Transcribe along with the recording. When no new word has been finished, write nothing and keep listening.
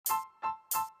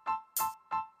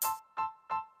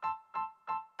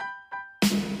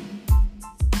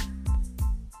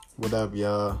What up,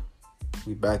 y'all?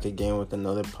 We back again with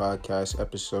another podcast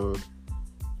episode.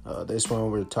 This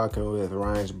one we're talking with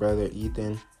Ryan's brother,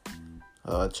 Ethan.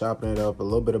 Chopping it up a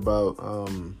little bit about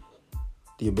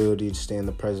the ability to stay in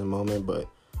the present moment, but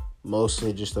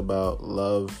mostly just about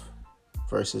love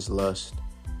versus lust,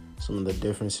 some of the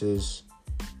differences.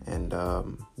 And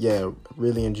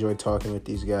really enjoyed talking with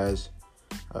these guys.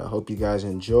 Hope you guys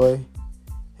enjoy.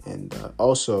 And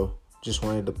also, just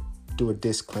wanted to do a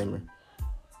disclaimer.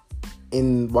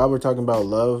 While we're talking about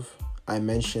love, I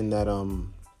mentioned that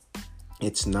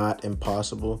it's not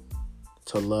impossible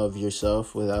to love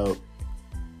yourself without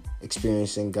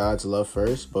experiencing God's love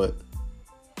first, but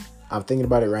I'm thinking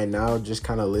about it right now, just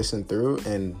kind of listen through,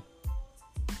 and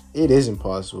it is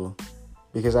impossible,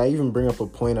 because I even bring up a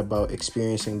point about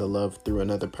experiencing the love through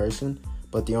another person,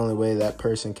 but the only way that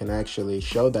person can actually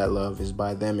show that love is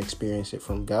by them experiencing it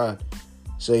from God.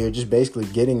 So you're just basically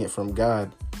getting it from God,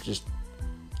 just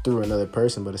through another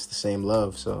person, but it's the same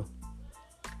love. So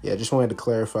yeah, just wanted to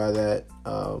clarify that.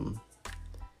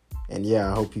 And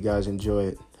yeah, I hope you guys enjoy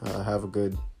it. Have a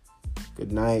good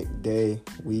night, day,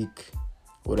 week,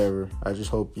 whatever. I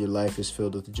just hope your life is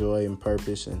filled with joy and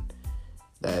purpose, and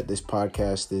that this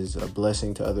podcast is a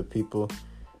blessing to other people,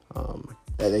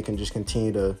 that they can just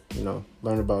continue to,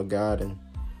 learn about God and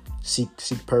seek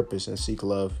purpose and seek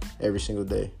love every single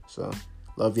day. So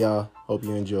love y'all. Hope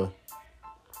you enjoy.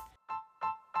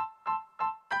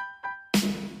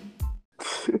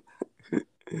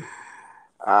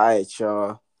 All right,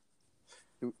 y'all.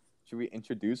 Should we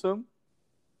introduce him?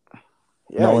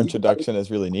 Yeah, no introduction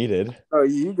is really needed. Oh,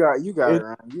 you got it,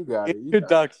 Ryan. You got it.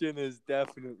 Introduction is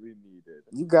definitely needed.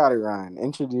 You got it, Ryan.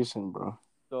 Introduce him, bro.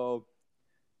 So,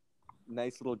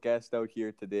 nice little guest out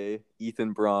here today,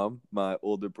 Ethan Braam, my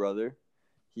older brother.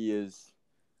 He is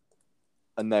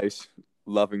a nice,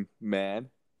 loving man.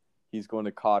 He's going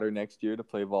to Cotter next year to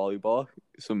play volleyball,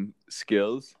 some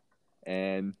skills,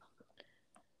 and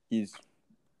he's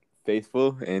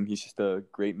faithful, and he's just a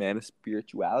great man of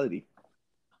spirituality.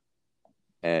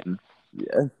 And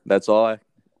yeah, that's all.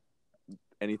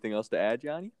 Anything else to add,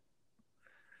 Johnny?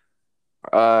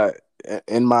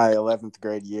 In my 11th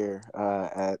grade year,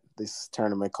 at this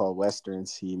tournament called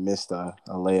Westerns, he missed a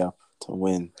layup to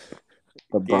win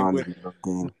the bronze medal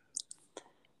game.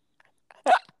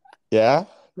 Yeah,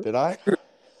 did I?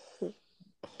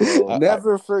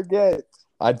 Never forget.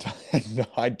 No,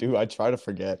 I do. I try to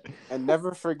forget. And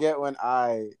never forget when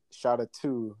I shot a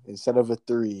 2 instead of a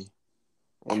 3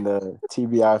 in the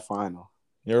TBI final.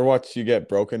 You ever watch you get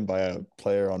broken by a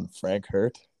player on Frank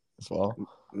Hurt as well?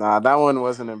 Nah, that one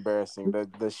wasn't embarrassing.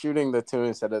 The shooting the 2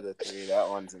 instead of the 3, that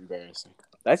one's embarrassing.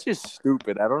 That's just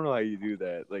stupid. I don't know how you do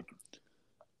that.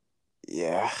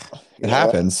 Yeah. It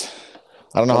happens.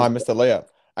 I don't know how I missed the layup.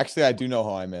 Actually, I do know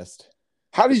how I missed.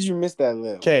 How did you miss that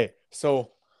layup? Okay, so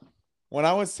when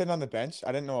I was sitting on the bench,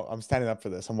 I didn't know. I'm standing up for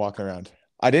this. I'm walking around.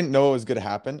 I didn't know it was going to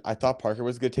happen. I thought Parker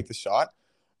was going to take the shot,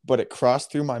 but it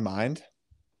crossed through my mind.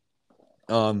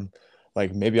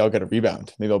 Maybe I'll get a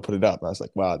rebound. Maybe I'll put it up. And I was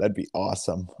like, wow, that'd be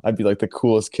awesome. I'd be like the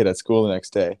coolest kid at school the next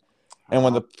day. And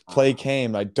when the play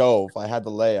came, I dove. I had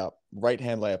the layup,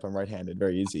 right-hand layup. I'm right-handed,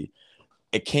 very easy.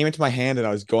 It came into my hand and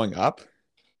I was going up.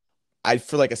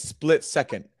 For like a split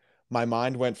second, my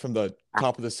mind went from the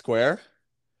top of the square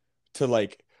to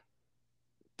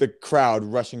the crowd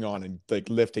rushing on and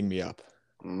lifting me up.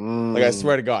 I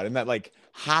swear to God, in that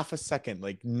half a second,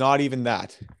 not even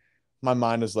that, my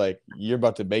mind was like, you're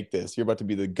about to make this. You're about to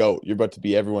be the GOAT. You're about to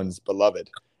be everyone's beloved.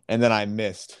 And then I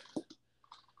missed.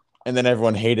 And then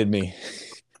everyone hated me.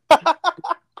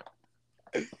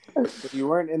 But you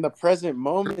weren't in the present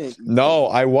moment. No,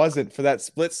 I wasn't. For that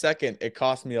split second, it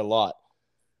cost me a lot.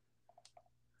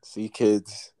 See,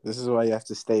 kids, this is why you have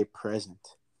to stay present.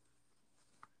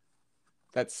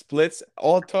 That splits,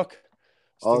 all it took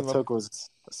was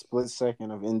a split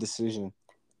second of indecision.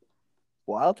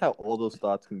 Wild how all those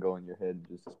thoughts can go in your head in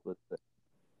just a split second.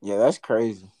 Yeah, that's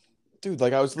crazy. Dude,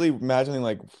 I was really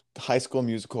imagining High School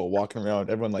Musical, walking around,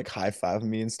 everyone high-fiving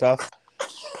me and stuff.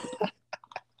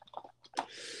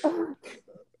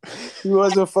 He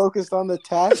wasn't focused on the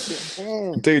task at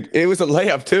hand. Dude, it was a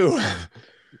layup too.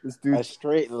 This dude, a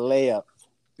straight layup.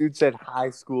 Dude said High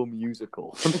School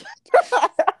Musical.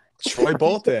 Troy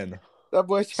Bolton. That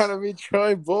boy's trying to be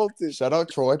Troy Bolton. Shout out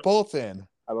Troy Bolton.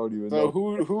 I don't even know. So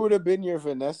who would have been your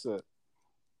Vanessa?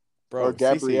 Bro, or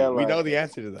Gabriella? We know the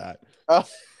answer to that.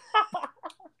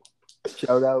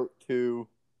 Shout out to...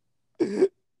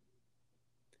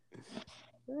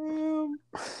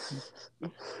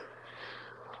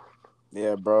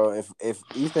 Yeah, bro. If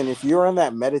Ethan, if you were on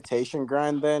that meditation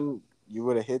grind, then you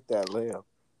would have hit that layup.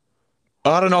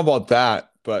 I don't know about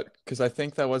that. but because I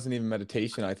think that wasn't even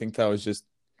meditation. I think that was just,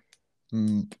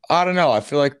 I don't know. I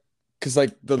feel like because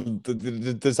like the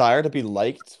desire to be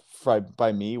liked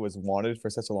by me was wanted for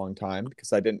such a long time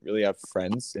because I didn't really have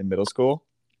friends in middle school.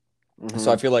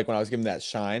 So I feel like when I was given that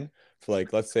shine for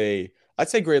like, I'd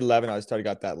say grade 11, I started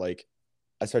got that like,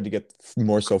 I started to get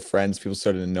more so friends. People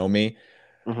started to know me.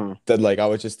 Mm-hmm. That like I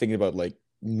was just thinking about like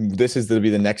this is to be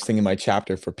the next thing in my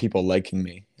chapter for people liking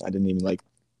me. I didn't even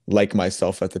like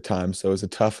myself at the time, so it was a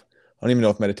tough. I don't even know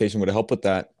if meditation would have helped with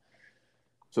that.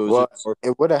 So Well,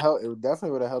 it would have helped. It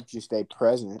definitely would have helped you stay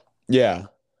present. Yeah.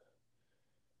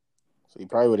 So you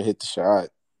probably would have hit the shot.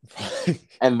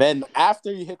 And then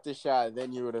after you hit the shot,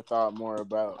 then you would have thought more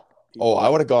about people. Oh, I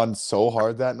would have gone so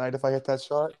hard that night if I hit that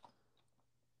shot.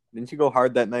 Didn't you go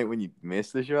hard that night when you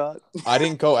missed the shot? I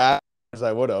didn't go as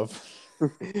I would have.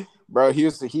 Bro, we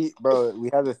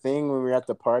had the thing when we were at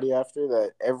the party after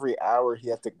that every hour he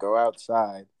had to go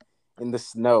outside in the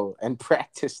snow and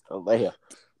practice the layup.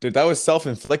 Dude, that was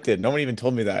self-inflicted. No one even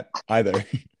told me that either.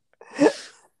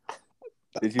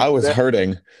 I was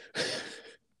hurting.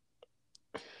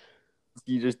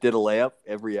 You just did a layup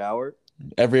every hour?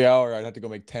 Every hour I'd have to go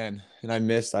make 10 and I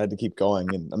missed. I had to keep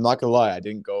going. And I'm not gonna lie, I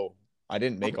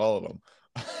didn't make all of them.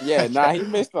 Yeah, nah, he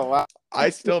missed a lot. I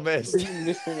still missed. You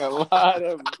missing a lot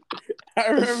of. I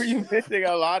remember you missing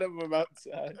a lot of them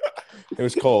outside. It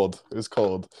was cold. It was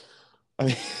cold. I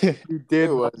mean, You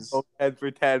did It was. 10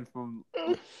 for 10 from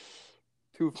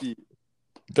 2 feet.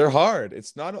 they're hard.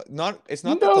 It's not that No,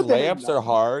 the they're layups not. are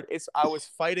hard. It's I was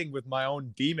fighting with my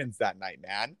own demons that night,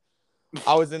 man.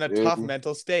 I was in a tough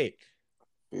mental state.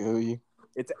 Feel you.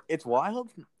 It's wild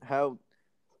how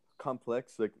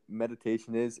complex like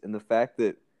meditation is, and the fact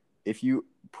that if you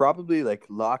probably like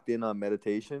locked in on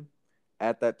meditation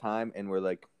at that time and were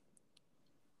like,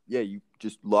 yeah, you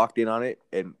just locked in on it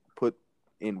and put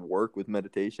in work with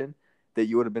meditation, that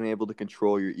you would have been able to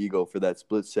control your ego for that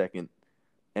split second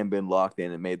and been locked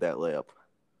in and made that layup.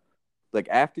 Like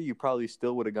after, you probably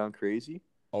still would have gone crazy.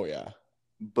 Oh yeah.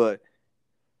 But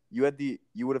you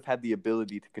would have had the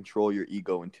ability to control your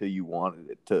ego until you wanted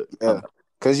it to. Yeah,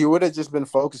 because you would have just been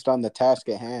focused on the task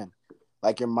at hand.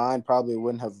 Like your mind probably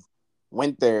wouldn't have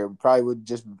went there. Probably would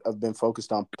just have been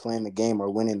focused on playing the game or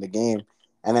winning the game.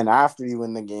 And then after you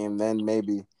win the game, then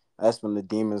maybe that's when the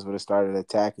demons would have started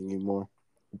attacking you more.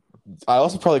 I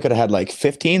also probably could have had like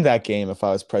 15 that game if I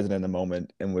was present in the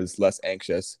moment and was less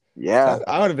anxious. Yeah,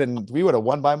 We would have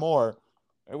won by more.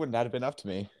 It wouldn't have been up to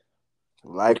me.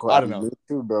 likewise. I don't know. Me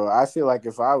too, bro. I feel like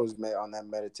if I was on that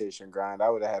meditation grind, I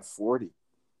would have had 40.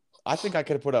 I think I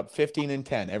could have put up 15 and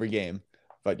 10 every game.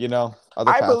 But, other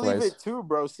I pathways. believe it too,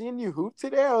 bro. Seeing you hoop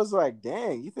today, I was like,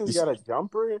 dang, Ethan's got a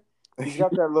jumper. He's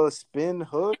got that little spin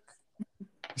hook.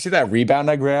 You see that rebound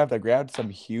I grabbed? I grabbed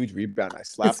some huge rebound. I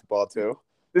slapped the ball too.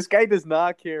 This guy does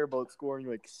not care about scoring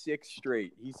like 6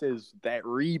 straight. He says that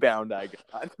rebound I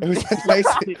got. It was nice.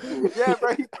 Yeah,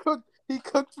 bro. He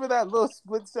cooked for that little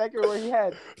split second where he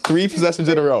had 3 possessions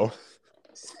in a row.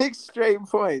 6 straight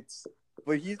points.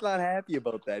 But he's not happy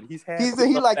about that. He's happy.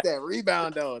 He like that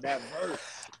rebound though. That verse.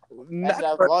 That's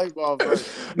that volleyball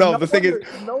verse. No, the thing is,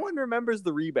 no one remembers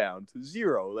the rebound.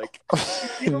 0. Like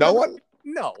no one.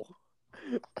 No.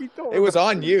 It was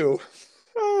on you.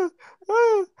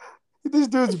 This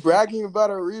dude's bragging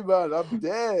about a rebound. I'm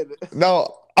dead.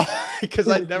 No, because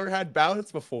I never had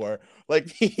bounce before. Like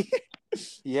he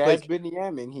has been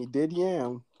yamming. He did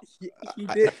yam. He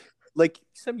did like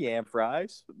some yam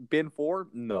fries. Bin 4?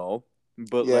 No.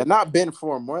 But yeah, not bin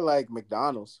 4. More like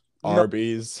McDonald's.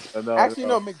 Arby's.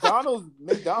 No.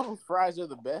 McDonald's fries are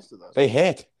the best of those. They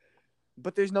hit.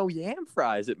 But there's no yam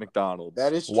fries at McDonald's.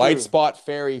 That is true. White Spot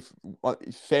ferries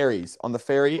on the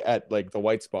ferry at like the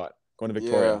White Spot going to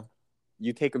Victoria. Yeah.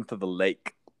 You take them to the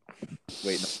lake.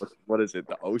 Wait, no, what is it?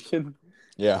 The ocean?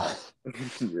 Yeah.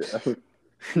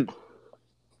 Yeah.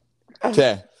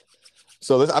 Okay.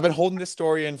 So I've been holding this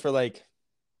story in for like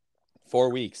 4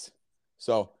 weeks.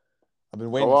 So I've been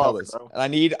waiting to tell this. Bro.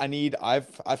 And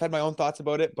I've had my own thoughts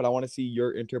about it, but I want to see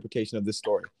your interpretation of this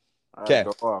story. Okay.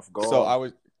 Go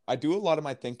off. I do a lot of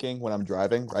my thinking when I'm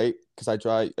driving, right? Because I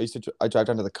drive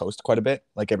down to the coast quite a bit,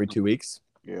 like every 2 weeks.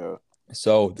 Yeah.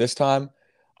 So this time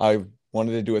I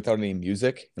wanted to do it without any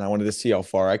music, and I wanted to see how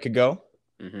far I could go.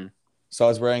 Mm-hmm. So I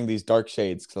was wearing these dark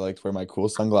shades because I like to wear my cool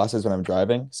sunglasses when I'm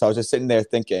driving. So I was just sitting there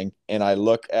thinking, and I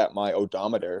look at my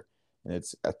odometer, and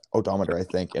it's odometer, I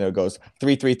think, and it goes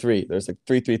 333. There's like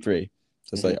 333.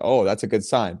 So it's like, oh, that's a good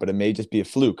sign, but it may just be a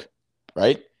fluke,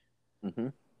 right? Mm-hmm.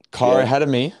 Car ahead of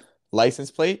me,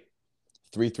 license plate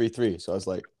 333. So I was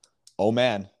like, oh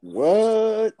man,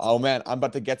 What? oh man, I'm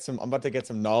about to get some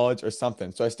knowledge or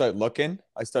something. So I start looking.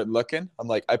 I'm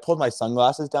like, I pulled my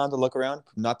sunglasses down to look around,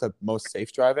 not the most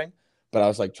safe driving, but I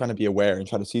was like trying to be aware and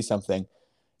try to see something.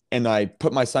 And I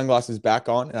put my sunglasses back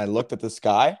on and I looked at the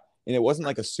sky, and it wasn't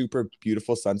like a super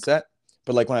beautiful sunset,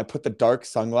 but like when I put the dark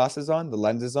sunglasses on, the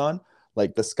lenses on,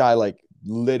 like the sky like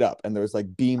lit up and there was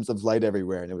like beams of light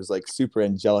everywhere and it was like super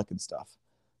angelic and stuff.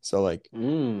 So like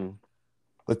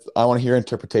I want to hear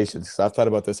interpretations because I've thought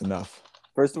about this enough.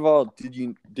 First of all, did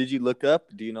you look up?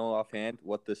 Do you know offhand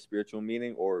what the spiritual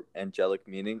meaning or angelic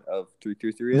meaning of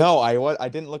 333 is? No, I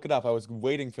didn't look it up. I was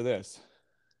waiting for this.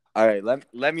 All right,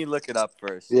 let me look it up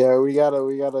first. Yeah, we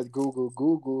gotta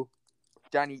Google.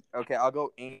 Johnny, okay, I'll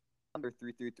go number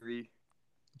 333.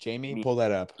 Jamie, pull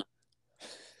that up.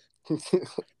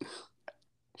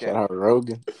 Shout out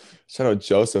Rogan. Shout out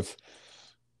Joseph.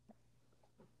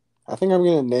 I think I'm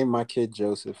gonna name my kid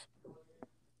Joseph.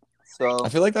 So I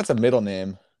feel like that's a middle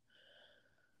name.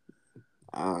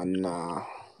 Nah.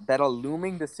 That a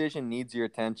looming decision needs your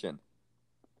attention.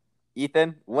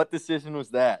 Ethan, what decision was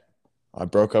that? I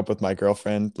broke up with my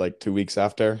girlfriend like 2 weeks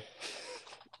after.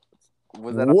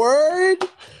 Was that Word?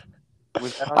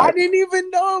 Was that I didn't even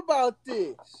know about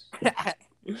this.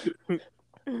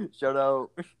 Shout out.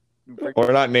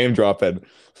 We're not name dropping.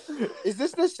 Is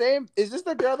this the same? Is this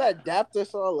the girl that dapped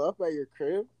us all up at your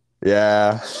crib?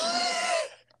 Yeah.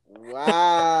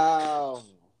 Wow.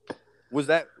 Was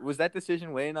that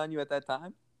decision weighing on you at that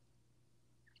time?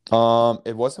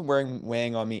 It wasn't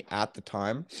weighing on me at the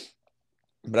time,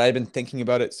 but I had been thinking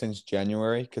about it since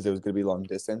January because it was going to be long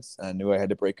distance and I knew I had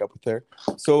to break up with her.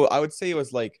 So I would say it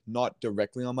was like not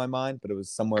directly on my mind, but it was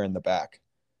somewhere in the back.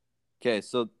 Okay,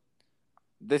 so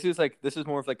this is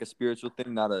more of like a spiritual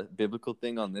thing, not a biblical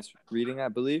thing on this reading, I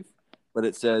believe. But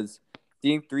it says,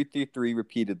 seeing 333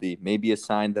 repeatedly may be a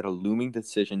sign that a looming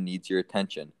decision needs your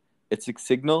attention. It's a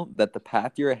signal that the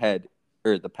path ahead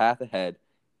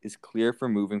is clear for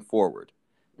moving forward.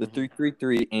 The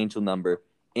 333 angel number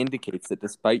indicates that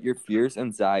despite your fears,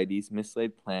 anxieties,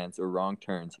 mislaid plans, or wrong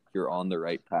turns, you're on the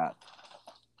right path.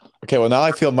 Okay, well now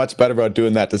I feel much better about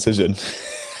doing that decision.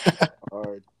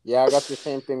 Yeah, I got the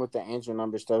same thing with the angel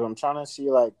number stuff. I'm trying to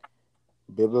see like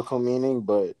biblical meaning,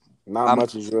 but not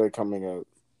much is really coming out.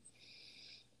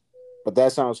 But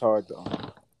that sounds hard though.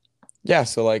 Yeah,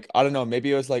 so like I don't know,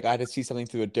 maybe it was like I had to see something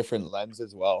through a different lens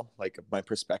as well. Like my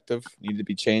perspective needed to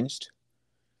be changed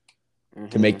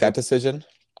to make that decision.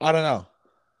 I don't know.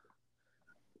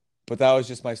 But that was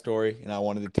just my story and I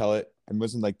wanted to tell it. It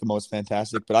wasn't like the most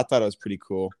fantastic, but I thought it was pretty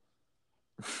cool.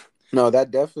 No, that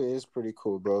definitely is pretty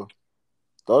cool, bro.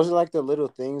 Those are like the little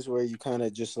things where you kind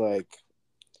of just like,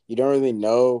 you don't really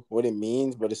know what it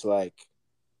means, but it's like,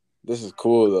 this is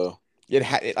cool though.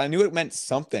 I knew it meant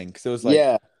something because it was like,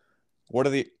 yeah.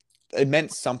 It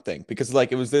meant something because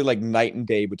like it was like night and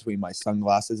day between my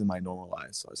sunglasses and my normal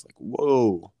eyes. So I was like,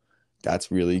 whoa,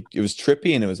 it was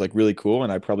trippy and it was like really cool.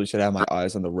 And I probably should have my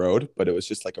eyes on the road, but it was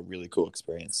just like a really cool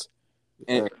experience.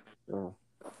 And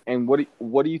what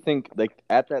do you think, like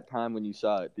at that time when you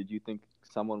saw it, did you think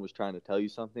someone was trying to tell you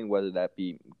something, whether that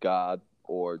be God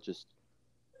or just,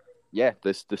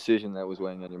 this decision that was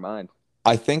weighing on your mind?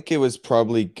 I think it was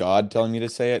probably God telling me to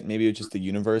say it. Maybe it was just the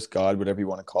universe, God, whatever you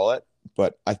want to call it.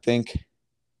 But I think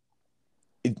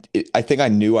I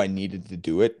knew I needed to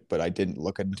do it, but I didn't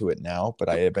look into it now. But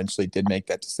I eventually did make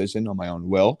that decision on my own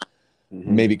will,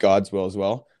 maybe God's will as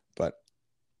well. But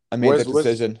I made that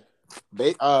decision.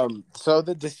 So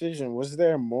the decision, was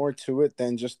there more to it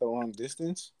than just the long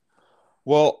distance?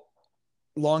 Well,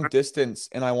 long distance,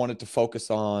 and I wanted to focus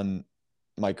on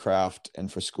my craft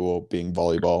and for school being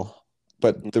volleyball.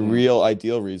 But the real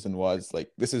ideal reason was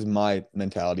like, this is my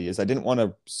mentality is I didn't want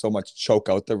to so much choke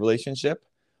out the relationship.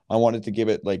 I wanted to give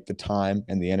it like the time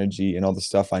and the energy and all the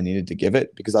stuff I needed to give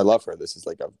it because I love her. This is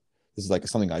like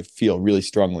something I feel really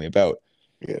strongly about.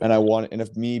 Yeah. And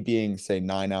if me being say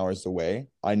 9 hours away,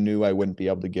 I knew I wouldn't be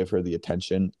able to give her the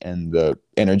attention and the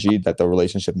energy that the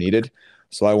relationship needed.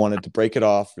 So I wanted to break it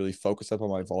off, really focus up on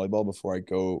my volleyball before I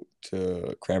go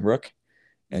to Cranbrook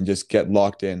and just get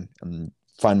locked in and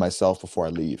find myself before I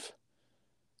leave.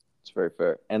 It's very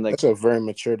fair. And like, that's a very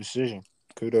mature decision.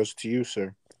 Kudos to you,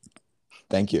 sir.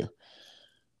 Thank you.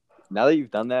 Now that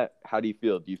you've done that, how do you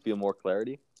feel? Do you feel more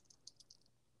clarity?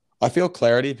 I feel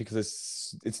clarity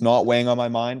because it's not weighing on my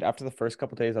mind. After the first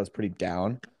couple of days, I was pretty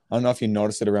down. I don't know if you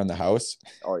noticed it around the house.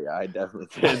 Oh yeah, I definitely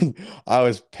did. I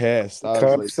was pissed.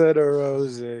 Cups of the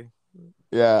rose.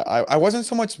 Yeah, I wasn't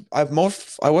so much. I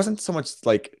wasn't so much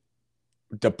like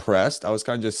depressed. I was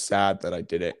kind of just sad that I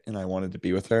did it and I wanted to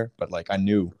be with her, but like I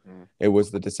knew it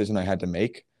was the decision I had to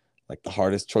make. like the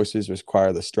hardest choices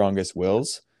require the strongest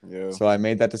wills. Yeah. So I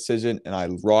made that decision and I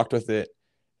rocked with it.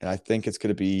 And I think it's going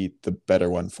to be the better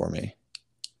one for me.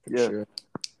 For Yeah. sure.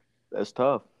 That's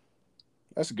tough.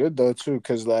 That's good though too,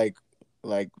 cause like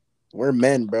we're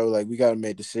men, bro. Like we gotta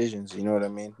make decisions. You know what I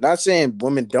mean? Not saying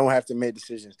women don't have to make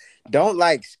decisions. Don't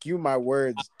like skew my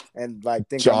words and like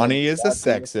think I'm Johnny is a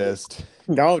optimistic. sexist.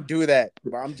 Don't do that.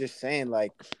 But I'm just saying,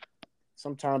 like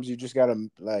sometimes you just gotta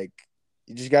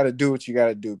do what you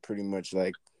gotta do. Pretty much,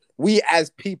 like we as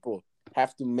people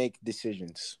have to make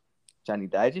decisions. Johnny,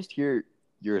 did I just hear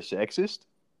you're a sexist?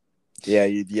 Yeah,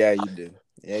 you did.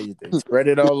 Yeah, you did. Spread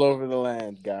it all over the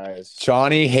land, guys.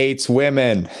 Johnny hates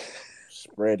women.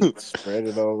 Spread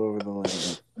it all over the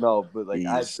land. No, but like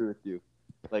I Jeez. agree with you.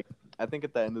 Like I think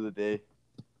at the end of the day,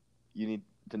 you need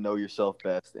to know yourself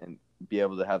best and be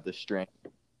able to have the strength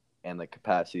and the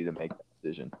capacity to make that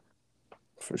decision.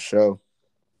 For sure.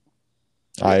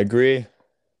 I agree.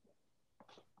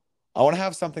 I want to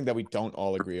have something that we don't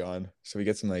all agree on, so we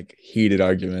get some like heated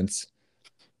arguments.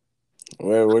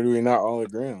 Well, what do we not all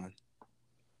agree on?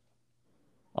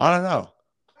 I don't know.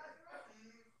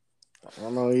 I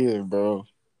don't know either, bro.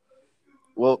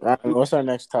 Well, Ryan, what's our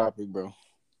next topic, bro?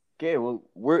 okay, well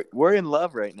we're in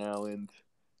love right now, and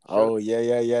Oh,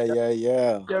 yeah.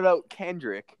 shout out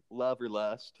Kendrick, Love or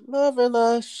Lust. Love or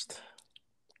lust.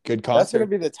 Good That's gonna concert.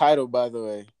 be the title, by the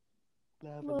way.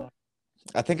 Love or Lust.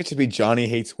 I think it should be Johnny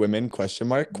hates women? Question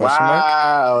mark.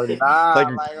 Wow, nah,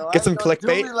 Like, why get some you gonna do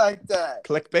clickbait? me like that?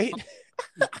 Clickbait.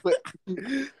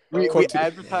 We Quote-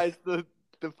 advertised the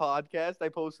podcast. I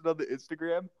posted on the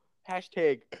Instagram.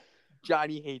 Hashtag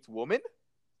Johnny hates woman.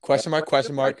 Question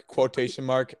mark. Quotation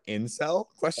mark. Incel?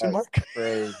 Question That's mark.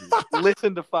 crazy.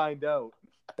 Listen to find out.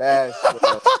 That's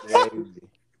so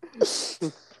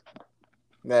crazy.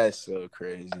 That's so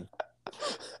crazy.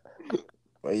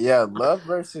 But yeah, love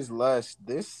versus lust.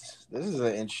 This is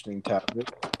an interesting topic.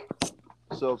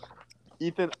 So,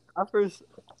 Ethan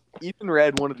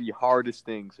read one of the hardest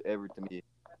things ever to me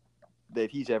that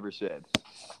he's ever said.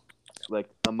 Like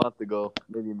a month ago,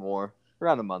 maybe more,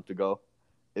 around a month ago.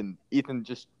 And Ethan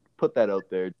just put that out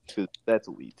there because that's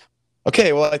elite.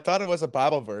 Okay, well, I thought it was a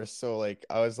Bible verse, so like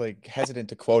I was like hesitant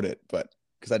to quote it, but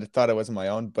because I thought it wasn't my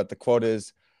own. But the quote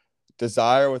is,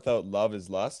 "Desire without love is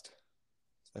lust."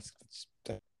 That's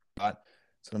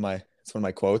it's one of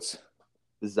my quotes.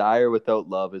 Desire without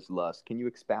love is lust. Can you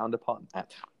expound upon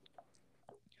that?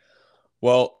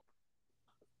 Well,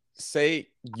 say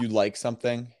you like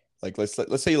something, like let's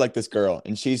say you like this girl,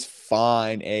 and she's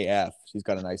fine AF. She's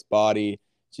got a nice body.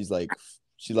 She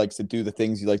likes to do the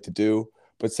things you like to do.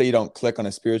 But say you don't click on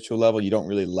a spiritual level, you don't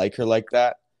really like her like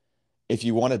that. If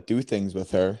you want to do things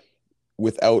with her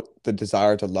without the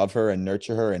desire to love her and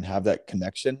nurture her and have that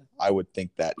connection, I would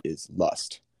think that is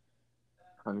lust.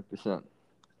 100%.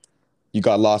 You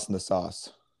got lost in the sauce.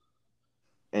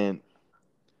 And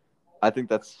I think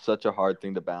that's such a hard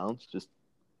thing to balance, just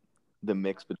the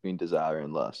mix between desire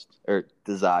and lust, or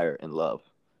desire and love.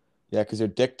 Yeah, because your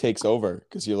dick takes over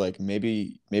because you're like,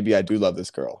 maybe I do love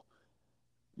this girl.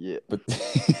 Yeah. But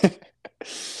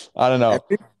I don't know.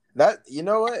 That, you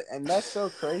know what? And that's so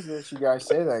crazy that you guys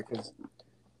say that, because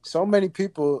so many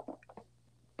people,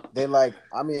 they like,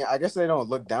 I mean, I guess they don't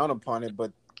look down upon it,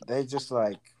 but they just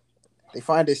like, they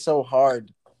find it so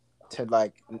hard to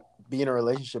like be in a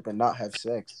relationship and not have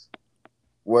sex.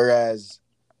 Whereas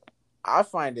I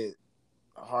find it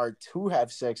hard to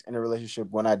have sex in a relationship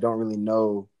when I don't really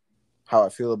know how I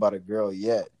feel about a girl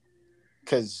yet,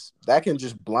 because that can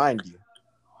just blind you.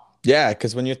 Yeah,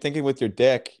 because when you're thinking with your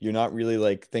dick, you're not really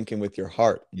like thinking with your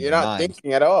heart. You're not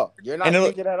thinking at all.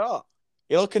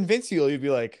 It'll convince you. You'll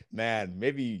be like, man,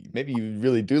 maybe you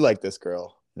really do like this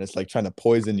girl, and it's like trying to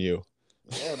poison you.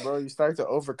 Yeah, bro. You start to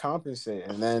overcompensate,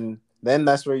 and then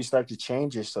that's where you start to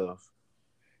change yourself.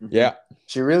 Yeah,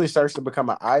 she really starts to become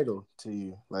an idol to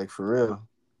you, like for real.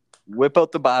 Whip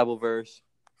out the Bible verse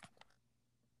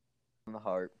on the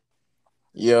heart.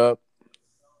 Yup.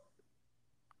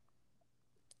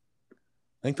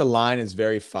 I think the line is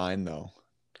very fine though.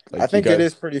 Like, I think it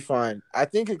is pretty fine. I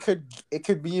think it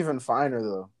could be even finer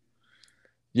though.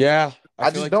 Yeah,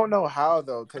 I just don't know how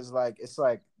though, because like it's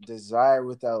like desire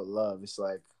without love. It's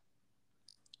like,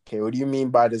 okay, what do you mean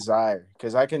by desire?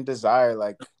 Because I can desire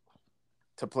like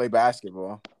to play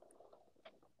basketball,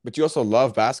 but you also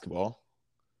love basketball.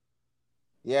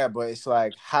 Yeah, but it's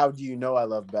like, how do you know I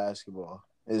love basketball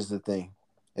is the thing.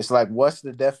 It's like, what's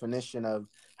the definition of,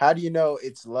 how do you know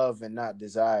it's love and not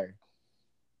desire?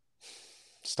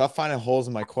 Stop finding holes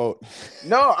in my quote.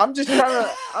 No, I'm just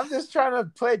trying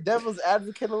to play devil's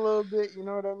advocate a little bit. You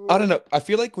know what I mean? I don't know. I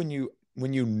feel like when you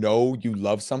know you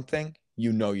love something,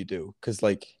 you know you do. Because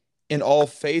like in all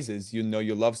phases, you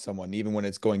love someone, even when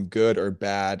it's going good or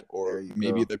bad, There or you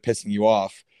maybe go. they're pissing you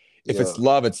off. If Yeah. it's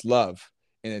love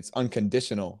and it's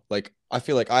unconditional. Like I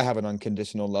feel like I have an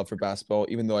unconditional love for basketball,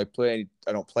 even though I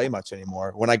don't play much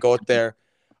anymore. When I go out there,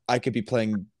 I could be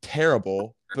playing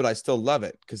terrible, but I still love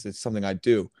it because it's something I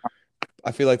do.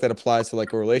 I feel like that applies to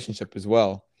like a relationship as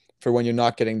well. For when you're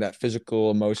not getting that physical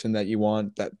emotion that you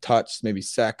want, that touch, maybe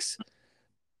sex,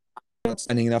 not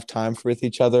spending enough time with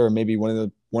each other, or maybe one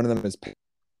of them is.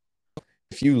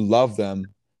 If you love them,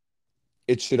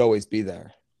 it should always be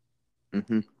there.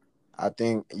 Mm-hmm. I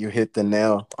think you hit the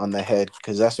nail on the head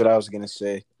because that's what I was gonna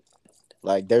say.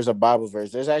 Like, there's a Bible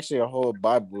verse. There's actually a whole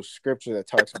Bible scripture that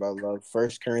talks about love. 1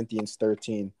 Corinthians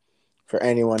 13. For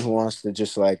anyone who wants to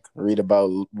just like read about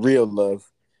real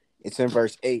love, it's in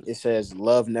verse 8. It says,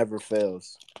 "Love never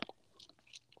fails."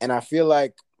 And I feel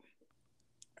like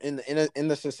in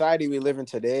the society we live in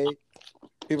today,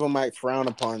 people might frown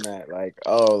upon that. Like,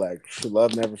 oh, like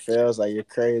love never fails. Like, you're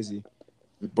crazy.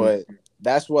 Mm-hmm. But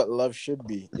that's what love should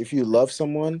be. If you love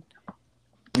someone,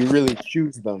 you really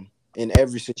choose them in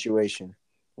every situation, Yep.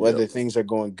 whether things are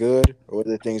going good or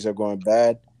whether things are going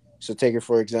bad. So take it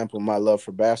for example, my love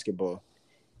for basketball.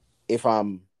 If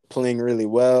I'm playing really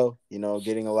well,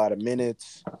 getting a lot of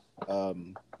minutes,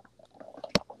 um,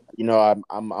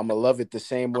 I'm gonna love it the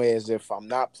same way as if I'm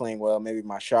not playing well. Maybe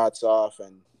my shot's off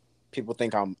and people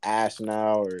think I'm ass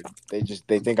now, or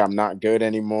they think I'm not good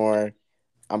anymore.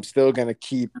 I'm still gonna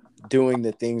keep doing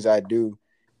the things I do,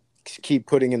 keep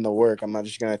putting in the work. I'm not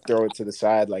just gonna throw it to the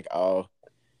side like, oh,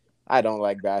 I don't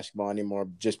like basketball anymore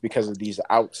just because of these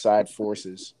outside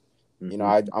forces. Mm-hmm.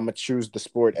 I'm gonna choose the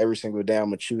sport every single day. I'm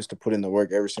gonna choose to put in the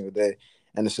work every single day,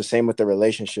 and it's the same with the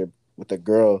relationship with a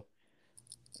girl.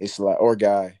 It's like, or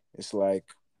guy. It's like,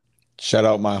 Shout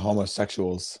out my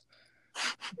homosexuals.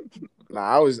 nah.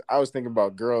 I was thinking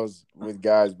about girls with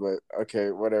guys, but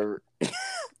okay, whatever.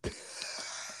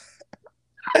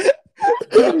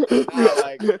 Nah,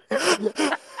 like,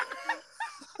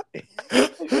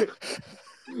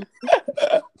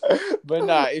 but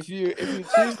nah. If you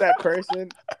choose that person,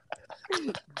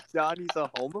 Johnny's a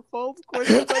homophobe?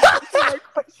 Question mark,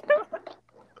 question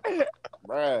mark.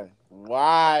 bruh,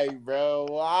 why, bro?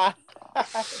 Why?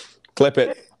 Clip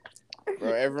it.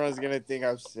 Bro, everyone's gonna think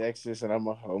I'm sexist and I'm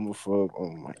a homophobe.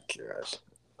 Oh my gosh.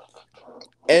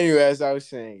 Anyway, as I was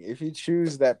saying, if you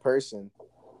choose that person,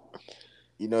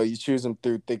 you choose them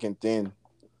through thick and thin.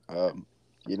 Um,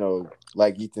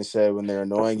 like Ethan said, when they're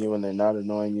annoying you, when they're not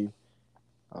annoying you.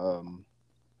 Um,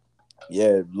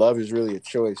 yeah, love is really a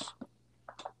choice.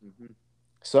 Mm-hmm.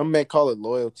 Some may call it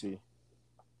loyalty,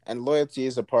 and loyalty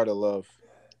is a part of love.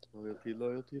 Loyalty,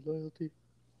 loyalty, loyalty.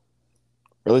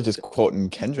 Really just quoting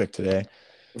Kendrick today.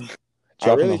 I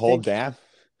Dropping the really whole think damn.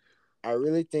 I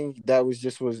really think that was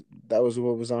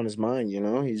what was on his mind.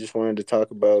 He just wanted to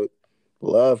talk about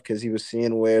love because he was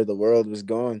seeing where the world was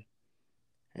going,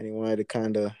 and he wanted to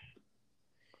kind of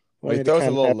Well, he wanted to throws a kind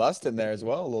of little have lust in there as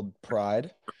well, a little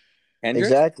pride. Hendrick?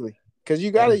 exactly because you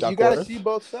And gotta you gotta see Duckworth.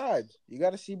 both sides. You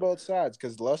gotta see both sides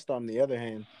because lust on the other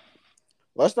hand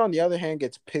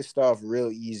gets pissed off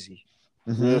real easy,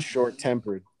 real Mm-hmm. short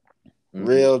tempered, Mm-hmm.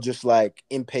 real just like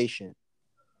impatient,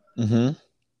 Mm-hmm.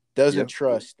 doesn't Yep.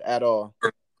 trust at all,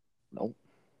 Nope.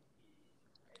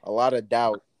 a lot of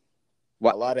doubt, a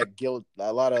What? lot of guilt,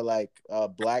 a lot of like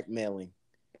blackmailing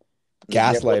to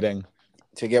Mm-hmm. get what Gaslighting.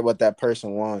 to get what that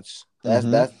person wants. That's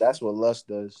Mm-hmm. that's that's what lust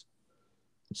does.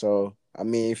 So I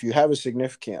mean, if you have a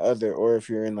significant other, or if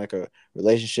you're in like a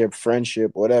relationship,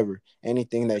 friendship, whatever,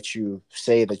 anything that you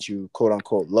say that you quote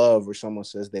unquote love, or someone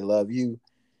says they love you,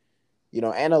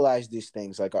 analyze these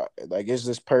things. Like, is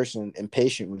this person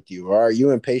impatient with you, or are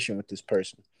you impatient with this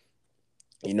person?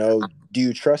 Do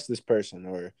you trust this person,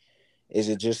 or is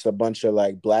it just a bunch of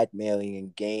like blackmailing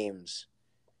and games?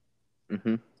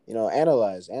 Mm-hmm.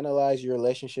 Analyze your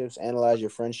relationships, analyze your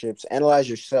friendships, analyze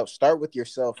yourself. Start with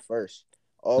yourself first.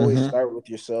 Always Mm-hmm. start with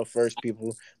yourself first,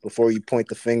 people, before you point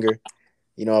the finger.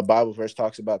 A Bible verse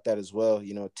talks about that as well.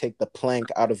 Take the plank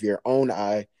out of your own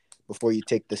eye before you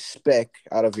take the speck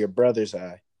out of your brother's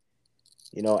eye.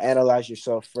 Analyze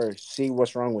yourself first. See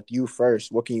what's wrong with you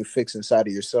first. What can you fix inside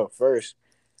of yourself first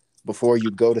before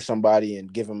you go to somebody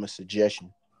and give them a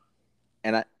suggestion?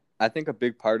 And I think a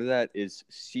big part of that is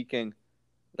seeing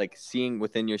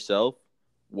within yourself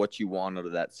what you want out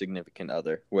of that significant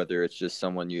other, whether it's just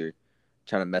someone you're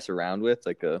trying to mess around with,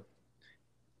 like a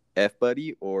F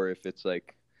buddy, or if it's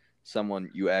like someone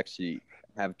you actually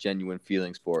have genuine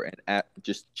feelings for, and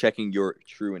just checking your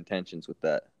true intentions with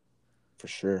that. For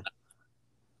sure.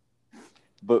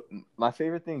 But my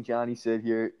favorite thing Johnny said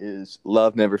here is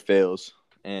love never fails.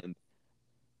 And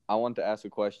I want to ask a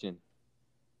question.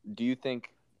 Do you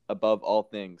think, above all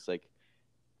things, like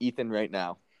Ethan right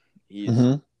now, he's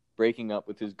Mm-hmm. breaking up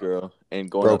with his girl and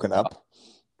going Broken out up.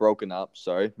 broken up.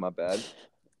 Sorry, my bad.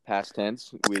 Past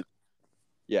tense.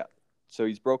 Yeah. So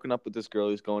he's broken up with this girl.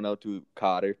 He's going out to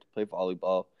Cotter to play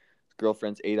volleyball. His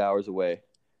girlfriend's 8 hours away.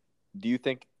 Do you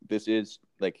think this is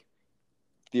like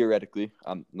theoretically?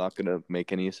 I'm not gonna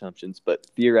make any assumptions, but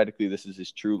theoretically, this is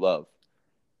his true love.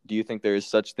 Do you think there is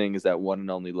such thing as that one and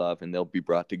only love, and they'll be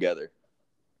brought together?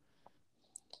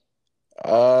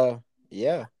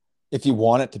 Yeah. If you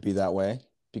want it to be that way,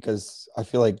 because I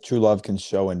feel like true love can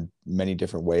show in many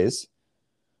different ways.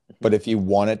 But if you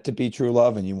want it to be true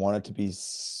love and you want it to be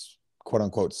quote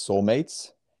unquote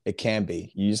soulmates, it can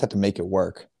be. You just have to make it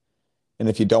work. And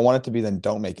if you don't want it to be, then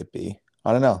don't make it be.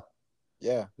 I don't know.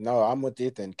 Yeah. No, I'm with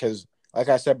Ethan because, like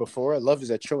I said before, love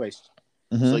is a choice.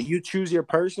 So Mm-hmm. you choose your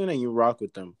person and you rock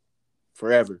with them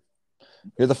forever.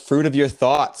 You're the fruit of your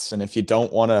thoughts, and if you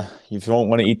don't want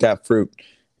to eat that fruit,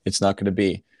 it's not going to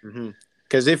be.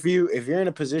 Because if you're in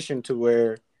a position to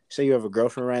where, say, you have a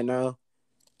girlfriend right now,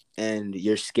 and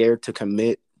you're scared to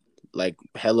commit like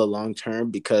hella long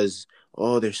term because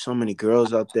there's so many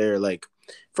girls out there. Like,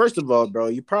 first of all, bro,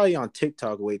 you're probably on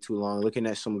TikTok way too long looking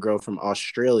at some girl from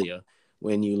Australia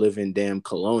when you live in damn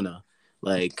Kelowna.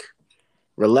 Like,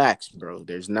 relax, bro.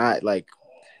 There's not like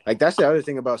that's the other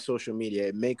thing about social media.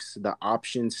 It makes the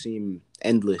options seem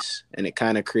endless and it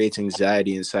kind of creates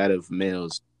anxiety inside of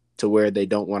males to where they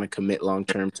don't want to commit long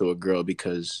term to a girl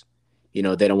because they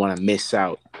don't want to miss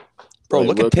out. Bro, But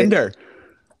look at Tinder.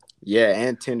 Yeah,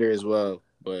 and Tinder as well.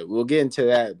 But we'll get into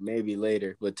that maybe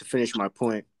later. But to finish my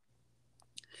point,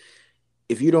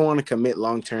 if you don't want to commit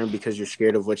long term because you're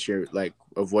scared of what you're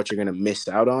gonna miss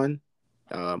out on,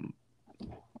 um,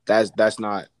 that's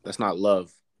not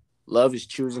love. Love is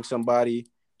choosing somebody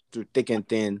through thick and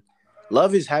thin.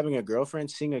 Love is having a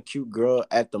girlfriend, seeing a cute girl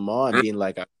at the mall, and being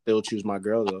like, I still choose my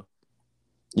girl though.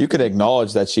 You could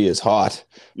acknowledge that she is hot.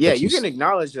 Yeah, you can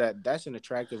acknowledge that that's an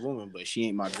attractive woman, but she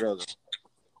ain't my girl though.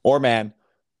 Or man.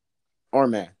 Or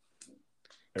man.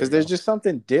 Because there's just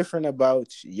something different about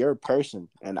your person.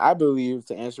 And I believe,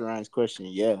 to answer Ryan's question,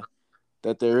 yeah,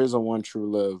 that there is a one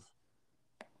true love.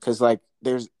 Because, like,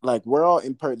 there's, like, we're all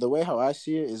imperfect. The way how I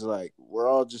see it is, like, we're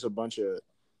all just a bunch of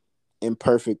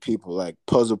imperfect people, like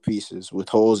puzzle pieces with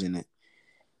holes in it.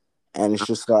 And it's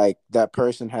just like that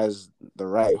person has the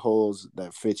right holes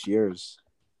that fits yours.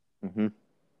 Mm-hmm.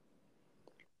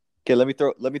 Okay, let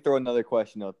me throw another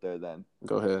question out there then.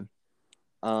 Go ahead.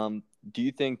 Do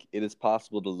you think it is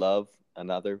possible to love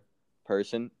another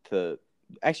person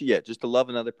just to love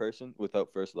another person without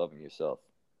first loving yourself?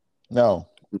 No.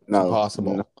 It's No.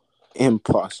 impossible. No.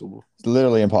 Impossible. It's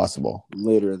literally impossible.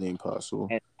 Literally impossible.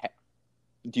 And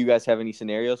do you guys have any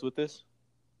scenarios with this?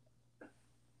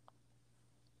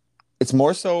 It's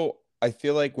more so, I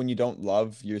feel like when you don't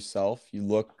love yourself, you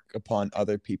look upon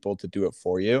other people to do it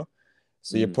for you.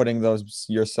 So you're putting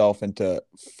yourself into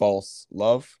false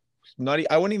love.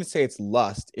 I wouldn't even say it's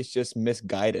lust. It's just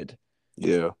misguided.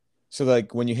 Yeah. So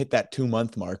like when you hit that 2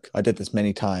 month mark, I did this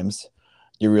many times,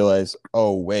 you realize,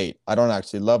 oh wait, I don't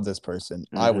actually love this person.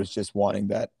 I was just wanting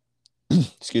that.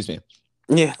 Excuse me.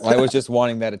 Yeah. I was just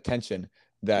wanting that attention,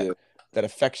 that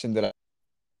affection that I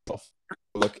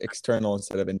look external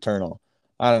instead of internal.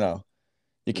 I don't know.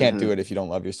 You can't do it if you don't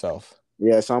love yourself.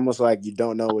 Yeah, it's almost like you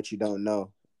don't know what you don't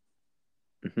know.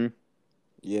 Mm-hmm.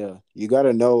 Yeah, you got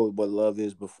to know what love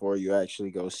is before you actually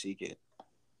go seek it.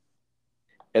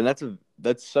 And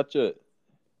that's such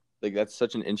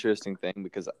an interesting thing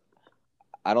because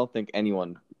I don't think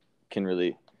anyone can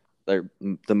really, like,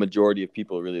 the majority of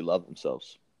people really love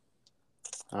themselves.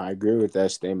 I agree with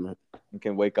that statement. You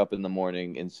can wake up in the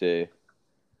morning and say,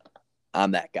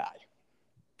 I'm that guy.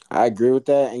 I agree with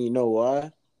that, and you know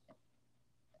why?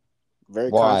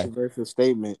 Very controversial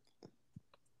statement.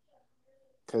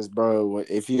 Because, bro,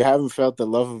 if you haven't felt the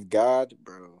love of God,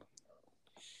 bro,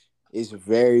 it's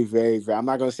very, very, very, I'm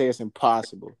not going to say it's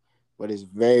impossible, but it's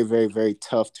very, very, very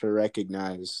tough to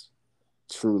recognize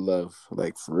true love.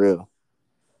 Like, for real.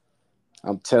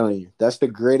 I'm telling you, that's the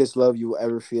greatest love you will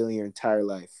ever feel in your entire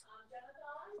life.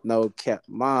 No cap.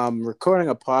 Mom, I'm recording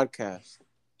a podcast.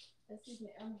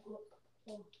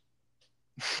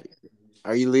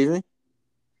 Are you leaving?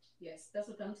 Yes, that's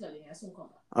what I'm telling you. I soon come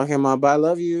back. Okay, Mom, but I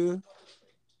love you.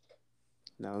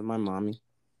 That was my mommy.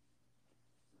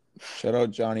 Shout out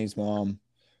Johnny's mom.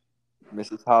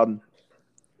 Mrs. Howden.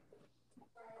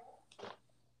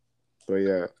 But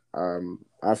yeah,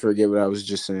 I forget what I was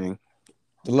just saying.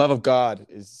 The love of God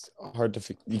is hard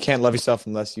to. You can't love yourself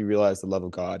unless you realize the love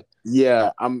of God. Yeah,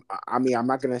 I mean, I'm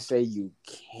not gonna say you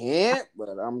can't, but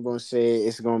I'm gonna say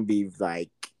it's gonna be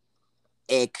like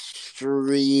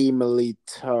extremely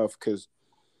tough because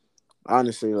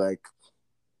honestly, like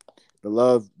the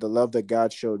love that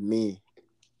God showed me,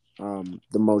 the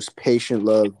most patient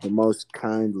love, the most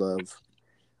kind love,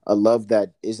 a love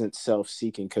that isn't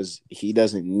self-seeking because He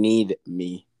doesn't need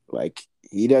me. Like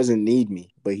He doesn't need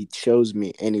me, but He chose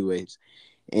me anyways,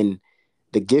 and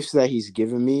the gifts that He's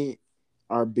given me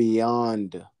are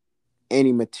beyond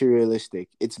any materialistic.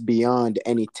 It's beyond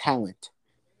any talent.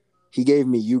 He gave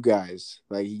me you guys.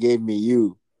 Like He gave me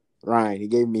you, Ryan. He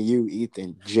gave me you,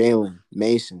 Ethan, Jalen,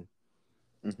 Mason.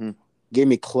 Mm-hmm. Gave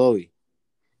me Chloe.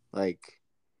 Like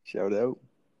Shout out.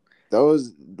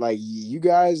 those, like you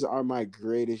guys are my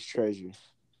greatest treasure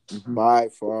Mm-hmm. by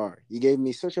far. He gave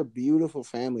me such a beautiful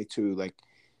family too. Like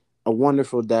a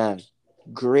wonderful dad,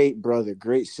 great brother,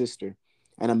 great sister,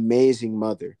 an amazing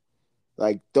mother.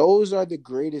 Like those are the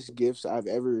greatest gifts I've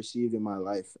ever received in my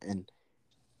life, and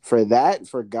for that,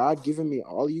 for God giving me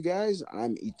all you guys,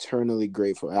 I'm eternally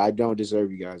grateful. I don't deserve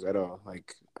you guys at all.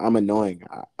 Like I'm annoying.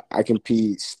 I can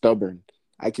be stubborn.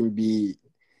 I can be.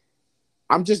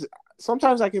 I'm just.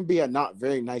 Sometimes I can be a not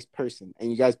very nice person,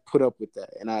 and you guys put up with that,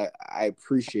 and I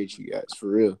appreciate you guys for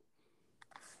real.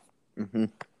 Mm-hmm.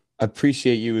 I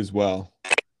appreciate you as well.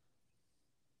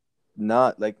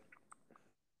 Not like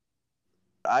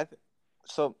I.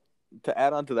 So to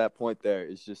add on to that point, there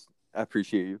is just I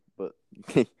appreciate you, but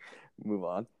move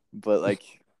on. But like,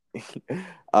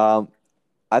 um,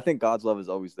 I think God's love is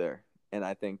always there, and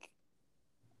I think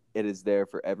it is there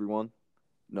for everyone,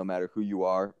 no matter who you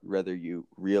are, whether you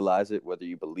realize it, whether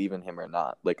you believe in Him or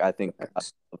not. Like I think God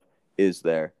is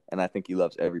there, and I think He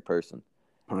loves every person,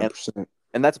 and 100%.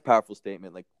 and that's a powerful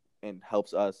statement. Like and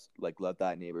helps us like love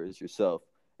thy neighbor as yourself,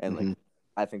 and like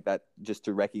I think that just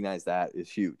to recognize that is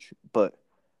huge. But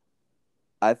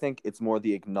I think it's more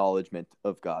the acknowledgement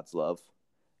of God's love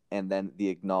and then the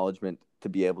acknowledgement to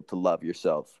be able to love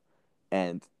yourself.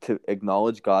 And to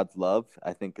acknowledge God's love,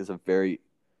 I think, is a very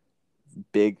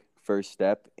big first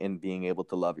step in being able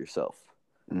to love yourself.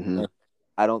 Mm-hmm. And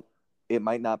I don't, it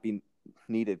might not be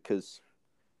needed because,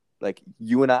 like,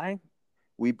 you and I,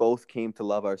 we both came to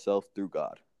love ourselves through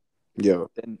God. Yo,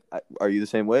 And are you the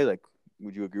same way? Like,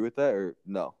 would you agree with that or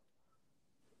no?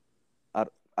 I,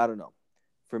 I don't know.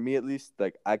 For me, at least,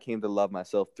 like, I came to love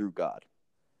myself through God.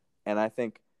 And I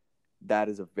think that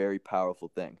is a very powerful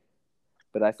thing.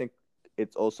 But I think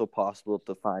it's also possible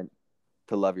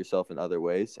to love yourself in other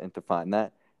ways and to find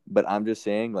that. But I'm just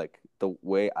saying, like, the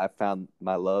way I found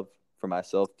my love for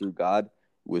myself through God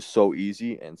was so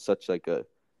easy and such like a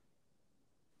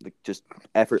like just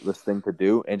effortless thing to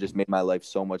do and just made my life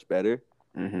so much better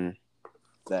mm-hmm.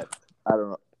 that I don't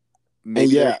know. And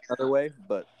Maybe there's yeah, another way,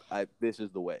 but this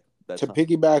is the way. to That's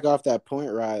piggyback off that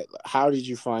point, right? How did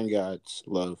you find God's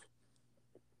love?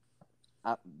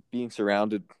 being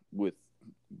surrounded with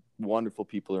wonderful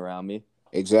people around me.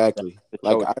 Exactly. To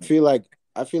Like show it to me.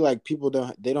 I feel like people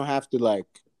don't have to like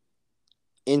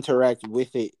interact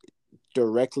with it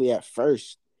directly at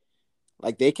first.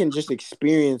 Like they can just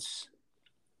experience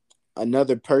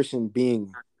another person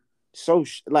being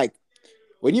like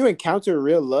when you encounter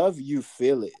real love, you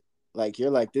feel it. Like you're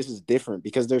like this is different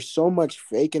because there's so much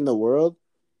fake in the world.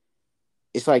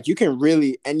 It's like you can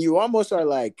really and you almost are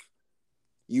like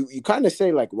you kind of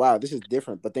say like wow, this is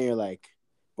different, but then you're like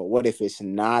but what if it's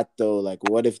not though? Like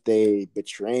what if they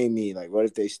betray me? Like what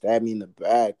if they stab me in the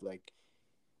back? Like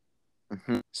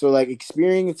Mm-hmm. so like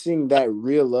experiencing that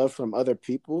real love from other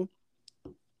people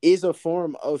is a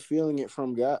form of feeling it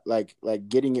from God, like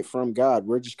getting it from God.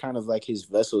 We're just kind of like his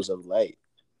vessels of light.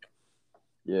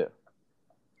 Yeah.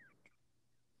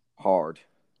 Hard.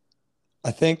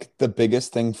 I think the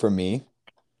biggest thing for me,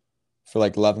 for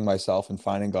like loving myself and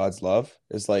finding God's love,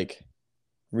 is like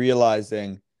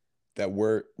realizing that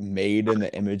we're made in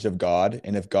the image of God.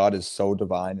 And if God is so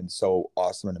divine and so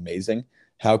awesome and amazing,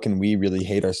 how can we really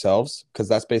hate ourselves? Because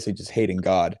that's basically just hating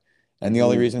God. And the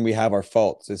only Mm-hmm. reason we have our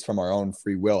faults is from our own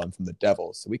free will and from the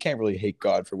devil. So we can't really hate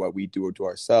God for what we do to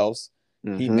ourselves.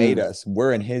 He made Mm-hmm. us.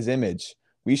 We're in his image.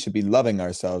 We should be loving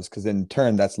ourselves because in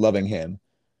turn, that's loving him.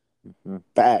 Mm-hmm.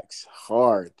 Facts.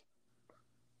 Hard.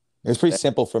 It was pretty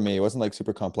simple for me. It wasn't like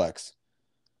super complex.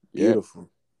 Yeah.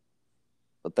 Beautiful.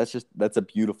 But that's a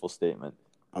beautiful statement.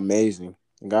 Amazing.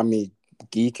 Got me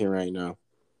geeking right now.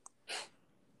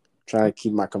 Trying to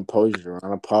keep my composure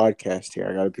on a podcast here.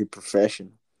 I gotta be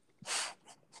professional.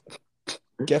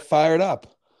 Get fired up.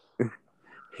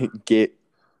 Get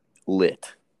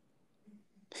lit.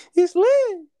 It's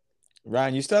lit.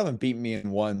 Ryan, you still haven't beaten me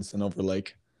in once in over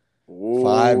like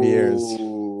 5 years.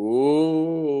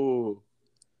 Ooh.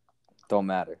 Don't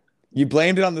matter. You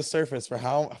blamed it on the surface for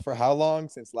how long?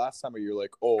 Since last summer, you're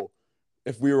like, oh,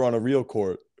 if we were on a real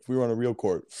court,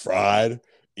 fried,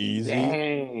 easy.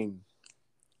 Dang.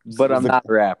 But I'm not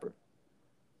a rapper.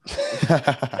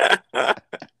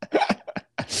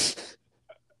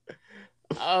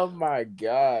 Oh my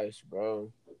gosh,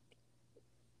 bro.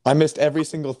 I missed every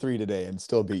single 3 today and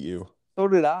still beat you. So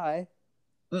did I.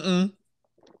 You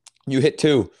hit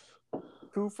 2.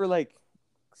 2 for like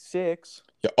 6.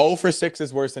 Yeah, 0 for 6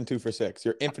 is worse than 2 for 6.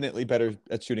 You're infinitely better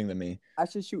at shooting than me. I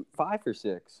should shoot 5 for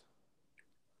 6.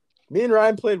 Me and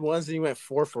Ryan played once and you went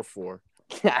 4 for 4.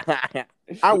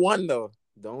 I won though.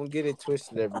 Don't get it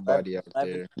twisted, everybody out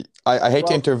there. I hate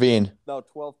to intervene. No,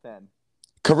 12-10.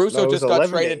 Caruso just got 11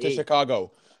 to traded to 8.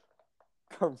 Chicago.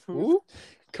 Who?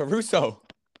 Caruso.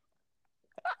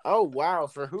 Oh wow,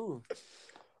 for who?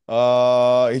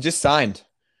 He just signed.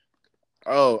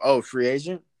 Oh, free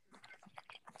agent?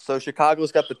 So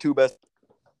Chicago's got the 2 best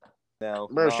now.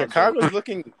 Bro,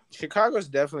 Lonzo. Chicago's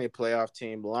definitely a playoff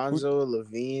team. Lonzo,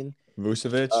 Levine,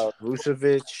 Vucevic.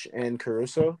 Vucevic, and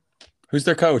Caruso. Who's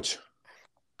their coach?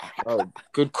 Oh,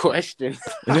 good question.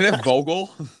 Isn't it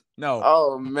Vogel? No.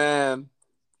 Oh man.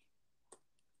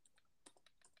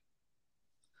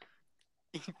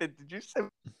 Ethan, did you say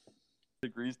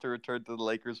agrees to return to the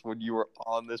Lakers when you were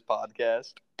on this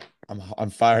podcast?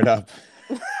 I'm fired up.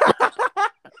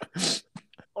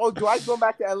 Oh, do I go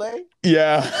back to LA?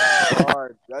 Yeah.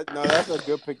 Hard. That's a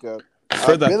good pickup.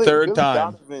 For the third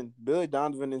time. Billy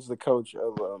Donovan is the coach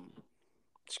of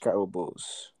Chicago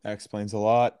Bulls. That explains a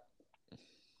lot.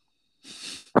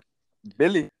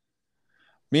 Billy.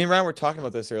 Me and Ryan were talking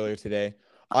about this earlier today.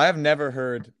 I have never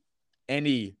heard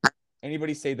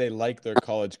anybody say they like their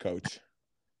college coach.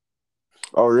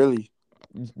 Oh, really?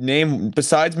 Name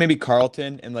besides maybe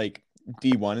Carlton and like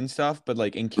D1 and stuff, but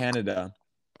like in Canada.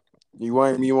 You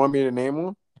want me to name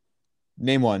one?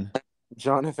 Name one.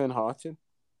 Jonathan Houghton.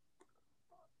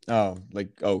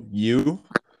 You?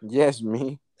 Yes,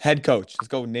 me. Head coach. Let's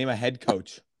go name a head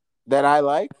coach. That I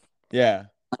like? Yeah.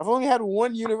 I've only had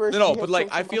one university. No, but like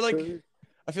I feel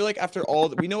like after all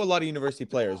we know a lot of university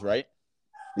players, right?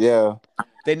 Yeah.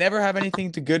 They never have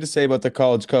anything good to say about the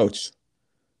college coach.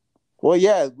 Well,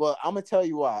 yeah. Well, I'm gonna tell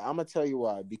you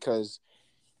why. Because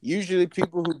usually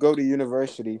people who go to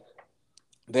university,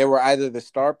 they were either the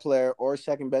star player or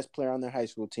second best player on their high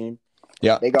school team.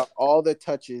 Yeah. They got all the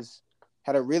touches,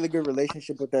 had a really good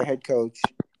relationship with their head coach.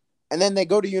 And then they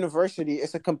go to university.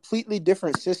 It's a completely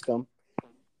different system.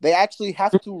 They actually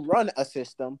have to run a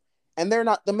system, and they're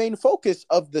not the main focus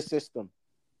of the system.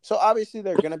 So obviously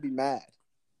they're going to be mad.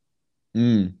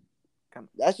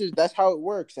 That's how it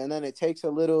works. And then it takes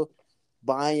a little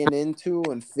buying into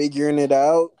and figuring it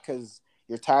out because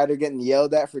you're tired of getting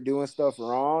yelled at for doing stuff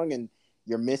wrong and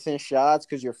you're missing shots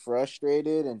because you're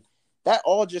frustrated. And that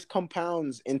all just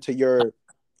compounds into your,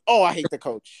 oh, I hate the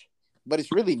coach. But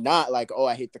it's really not like, oh,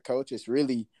 I hate the coach. It's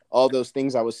really all those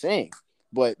things I was saying.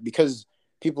 But because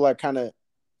people are kind of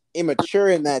immature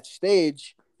in that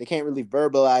stage, they can't really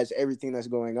verbalize everything that's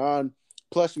going on.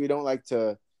 Plus, we don't like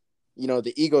to,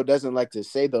 the ego doesn't like to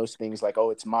say those things like,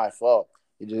 oh, it's my fault.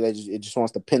 It just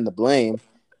wants to pin the blame.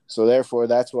 So therefore,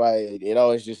 that's why it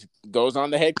always just goes on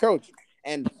the head coach.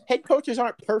 And head coaches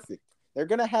aren't perfect. They're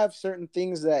going to have certain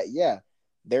things that, yeah,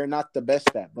 they're not the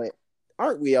best at. But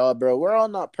aren't we all, bro? We're all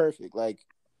not perfect. Like,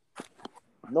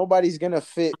 nobody's going to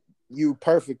fit you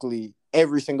perfectly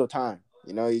every single time.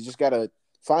 You just got to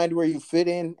find where you fit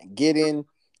in, get in,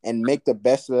 and make the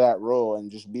best of that role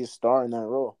and just be a star in that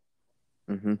role.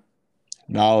 Mm-hmm.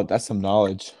 No, that's some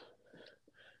knowledge.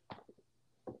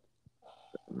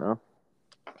 No.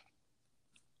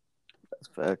 That's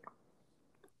fact.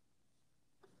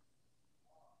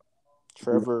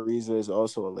 Trevor Ariza is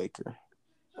also a Laker.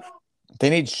 They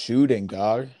need shooting,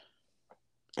 dog.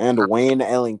 And Wayne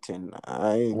Ellington.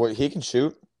 He can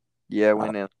shoot? Yeah,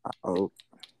 Wayne Ellington. Oh.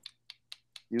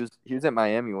 He was at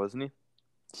Miami, wasn't he?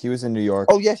 He was in New York.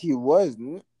 Oh, yes, he was.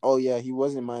 Oh, yeah, he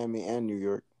was in Miami and New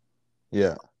York.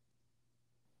 Yeah.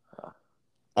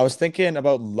 I was thinking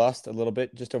about Lust a little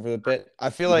bit, just over the bit. I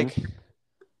feel like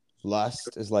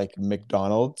Lust is like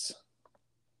McDonald's.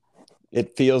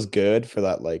 It feels good for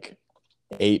that,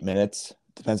 8 minutes.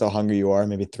 Depends how hungry you are,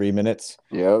 maybe 3 minutes.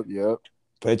 Yep.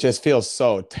 But it just feels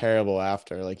so terrible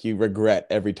after. Like, you regret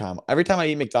every time. Every time I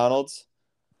eat McDonald's,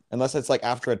 unless it's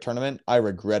after a tournament, I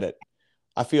regret it.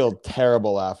 I feel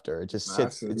terrible after. It just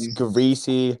sits. It's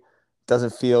greasy.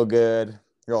 Doesn't feel good.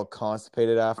 You're all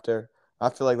constipated after. I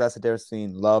feel like that's the difference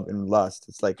between love and lust.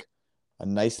 It's like a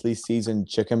nicely seasoned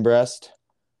chicken breast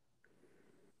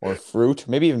or fruit.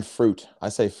 Maybe even fruit. I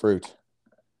say fruit.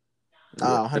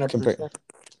 Nah, Compare. 100%.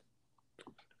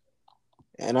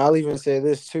 And I'll even say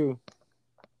this too.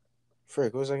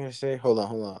 Frick, what was I gonna say? Hold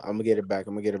on. I'm gonna get it back.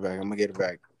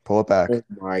 Pull it back. Oh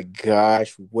my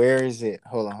gosh, where is it?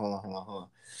 Hold on.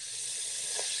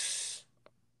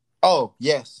 Oh,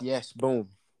 yes, boom.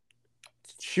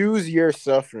 Choose your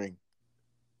suffering.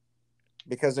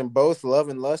 Because in both love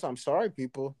and lust, I'm sorry,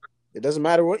 people. It doesn't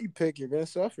matter what you pick, you're gonna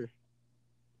suffer.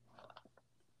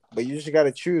 But you just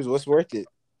gotta choose what's worth it.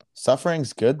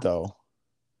 Suffering's good though.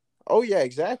 Oh yeah,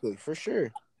 exactly, for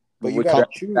sure. But you Would you gotta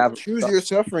rather choose have choose your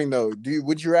suffering though.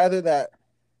 Would you rather that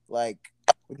like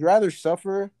would you rather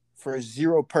suffer for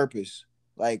zero purpose?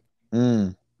 Like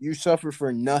Mm. you suffer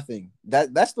for nothing.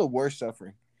 That's the worst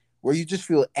suffering. Where you just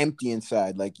feel empty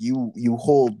inside, like you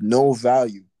hold no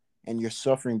value and you're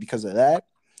suffering because of that?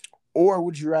 Or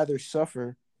would you rather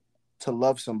suffer to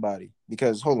love somebody?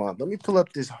 Because hold on, let me pull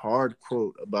up this hard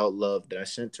quote about love that I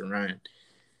sent to Ryan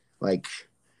like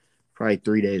probably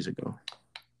 3 days ago.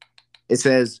 It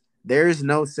says, "There is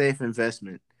no safe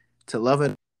investment. To love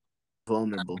it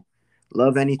vulnerable.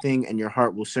 Love anything and your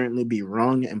heart will certainly be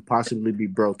wrung and possibly be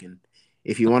broken.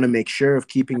 If you want to make sure of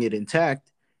keeping it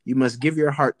intact, you must give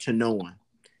your heart to no one,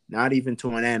 not even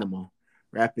to an animal.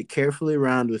 Wrap it carefully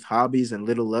around with hobbies and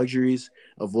little luxuries.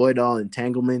 Avoid all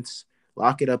entanglements.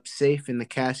 Lock it up safe in the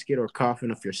casket or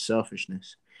coffin of your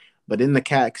selfishness. But in that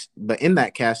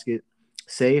casket,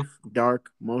 safe,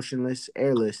 dark, motionless,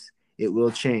 airless, it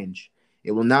will change.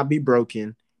 It will not be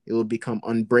broken. It will become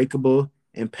unbreakable,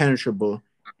 impenetrable,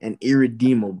 and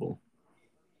irredeemable."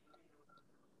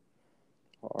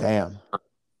 Damn.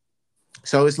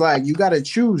 So it's like you got to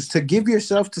choose to give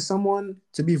yourself to someone,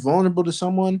 to be vulnerable to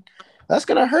someone. That's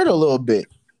going to hurt a little bit.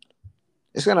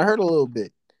 It's going to hurt a little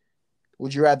bit.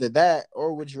 Would you rather that,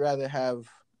 or would you rather have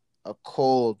a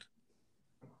cold,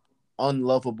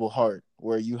 unlovable heart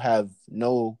where you have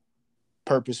no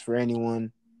purpose for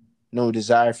anyone, no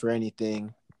desire for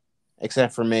anything,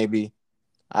 except for maybe,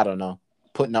 I don't know,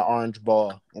 putting an orange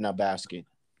ball in a basket?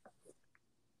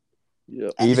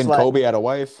 Yep. It's Even like, Kobe had a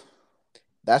wife.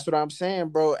 that's what I'm saying,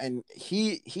 bro. And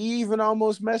he even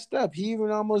almost messed up. He even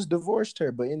almost divorced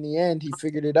her, but in the end, he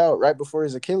figured it out right before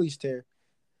his Achilles tear.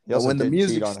 He But also did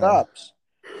cheat on her.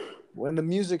 when the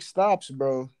music stops,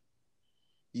 bro,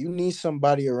 you need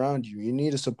somebody around you. You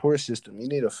need a support system. You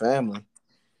need a family.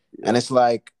 And Yep. it's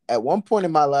like at one point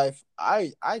in my life,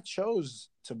 I chose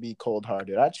to be cold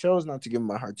hearted. I chose not to give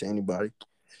my heart to anybody.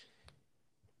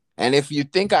 And if you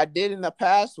think I did in the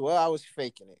past, well, I was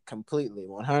faking it completely,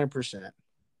 100%.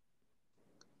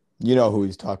 You know who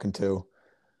he's talking to.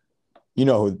 You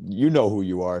know who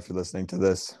you are if you're listening to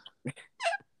this.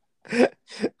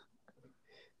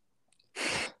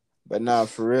 But nah,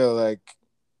 for real, like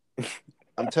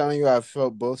I'm telling you, I've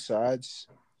felt both sides,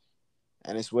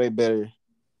 and it's way better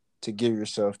to give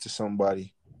yourself to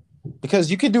somebody because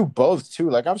you can do both too.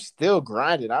 Like I'm still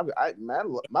grinding.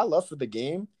 My love for the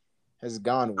game has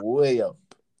gone way up,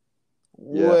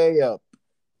 Yeah. way up.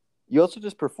 You also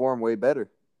just perform way better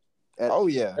at Oh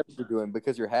yeah, whatever you're doing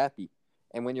because you're happy.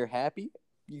 And when you're happy,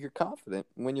 you're confident.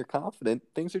 When you're confident,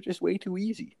 things are just way too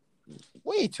easy.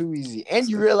 way too easy. And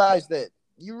you realize that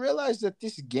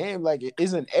this game like it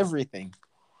isn't everything.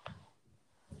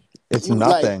 It's You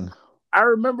like nothing. I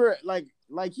remember like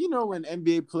you know when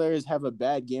NBA players have a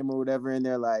bad game or whatever and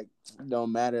they're like it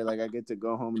don't matter, like I get to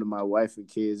go home to my wife and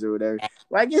kids or whatever.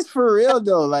 Like it's for real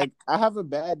though. Like I have a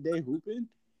bad day hooping,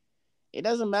 it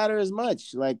doesn't matter as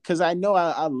much. Like cuz I know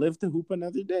I live to hoop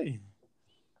another day.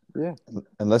 Yeah.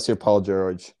 Unless you're Paul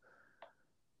George.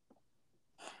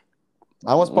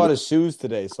 I almost bought his shoes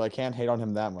today, so I can't hate on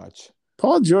him that much.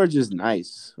 Paul George is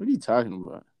nice. What are you talking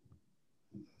about?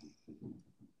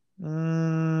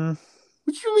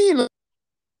 What you mean?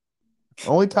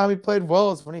 Only time he played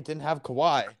well is when he didn't have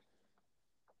Kawhi.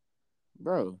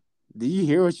 Bro, do you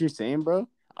hear what you're saying, bro?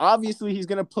 Obviously, he's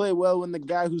gonna play well when the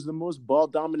guy who's the most ball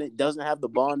dominant doesn't have the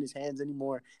ball in his hands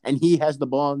anymore, and he has the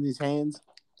ball in his hands.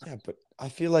 Yeah, but I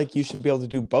feel like you should be able to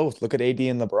do both. Look at AD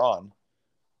and LeBron.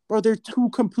 Bro, they're two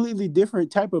completely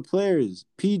different type of players.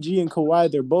 PG and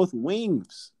Kawhi, they're both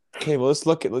wings. Okay, well, let's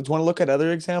look at. Do you want to look at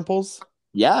other examples?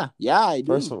 Yeah, I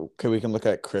do. First of all, okay, we can look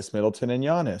at Chris Middleton and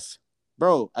Giannis.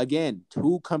 Bro, again,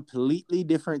 two completely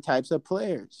different types of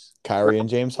players. Kyrie and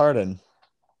James Harden.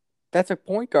 That's a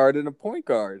point guard and a point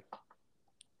guard.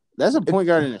 That's a point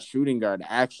guard and a shooting guard,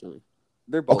 actually.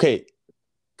 They're both. Okay,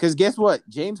 Because guess what?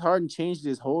 James Harden changed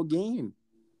his whole game.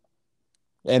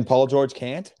 and Paul George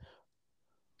can't.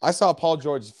 I saw Paul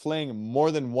George fling more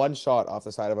than one shot off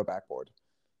the side of a backboard.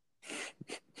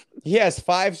 He has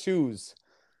 5 shoes.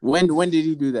 When did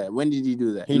he do that? When did he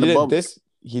do that? He In the did it bubble. this.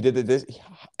 He did it this.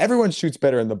 Everyone shoots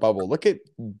better in the bubble. Look at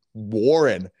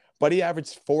Warren, but he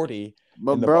averaged 40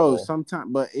 But in the bro, bubble.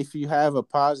 but if you have a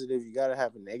positive, you gotta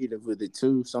have a negative with it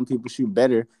too. Some people shoot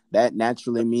better. That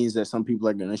naturally means that some people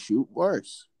are gonna shoot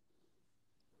worse.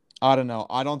 I don't know.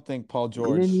 I don't think Paul Yin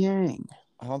and George. yang.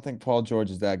 I don't think Paul George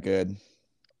is that good. I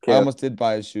Okay. almost did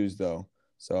buy his shoes though.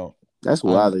 So That's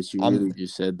wild that you really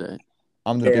just said that.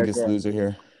 I'm the Okay, biggest okay. loser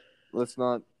here. Let's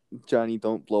not, Johnny.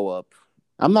 Don't blow up.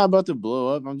 I'm not about to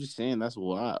blow up. I'm just saying that's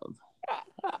wild.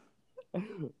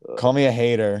 Call me a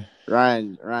hater.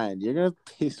 Ryan, you're gonna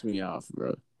piss me off,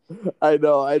 bro. I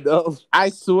know. I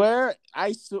swear,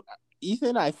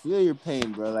 Ethan, I feel your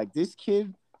pain, bro. Like this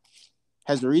kid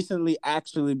has recently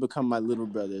actually become my little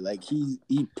brother. Like he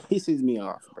pisses me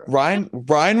off, bro.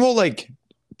 Ryan will like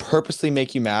purposely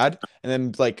make you mad and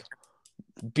then like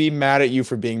be mad at you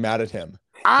for being mad at him.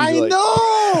 I like... know.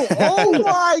 Oh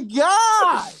my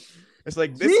god. It's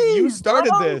like this. Jeez, you started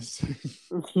bro. this.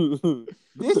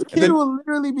 This kid will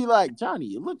literally be like, Johnny,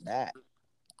 you look mad.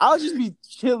 I'll just be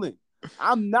chilling.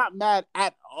 I'm not mad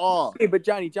at all. Hey, but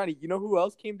Johnny, you know who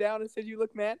else came down and said you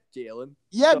look mad? Jalen.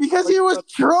 Yeah, because he was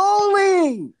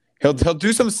trolling. He'll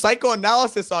do some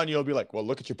psychoanalysis on you. He'll be like, "Well,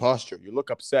 look at your posture. You look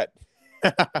upset."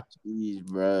 Jeez,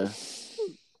 bro.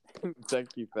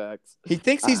 Thank you, facts. He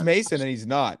thinks he's Mason and he's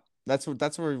not. That's where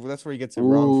he gets it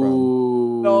wrong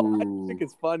from. No, I think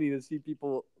it's funny to see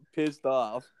people pissed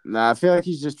off. Nah, I feel like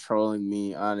he's just trolling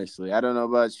me. Honestly, I don't know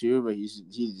about you, but he's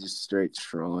just straight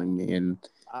trolling me and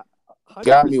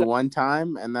got me one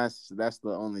time, and that's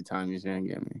the only time he's gonna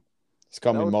get me. He's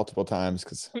got me multiple times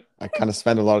because I kind of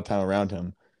spend a lot of time around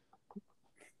him.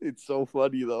 It's so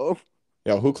funny though.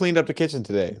 Yo, who cleaned up the kitchen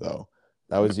today though?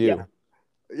 That was you.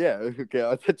 Yeah. Okay.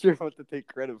 I thought you were about to take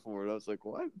credit for it. I was like,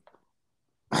 what?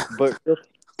 But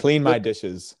clean my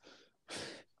dishes.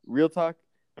 Real talk,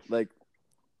 like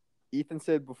Ethan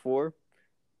said before,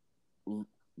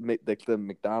 like the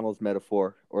McDonald's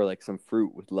metaphor or like some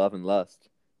fruit with love and lust.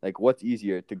 Like, what's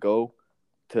easier, to go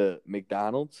to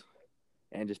McDonald's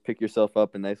and just pick yourself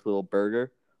up a nice little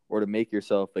burger, or to make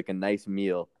yourself like a nice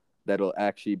meal that'll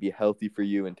actually be healthy for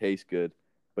you and taste good?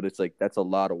 But it's like, that's a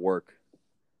lot of work.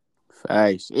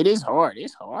 Facts. It is hard.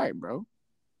 It's hard, bro.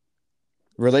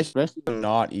 Relationships are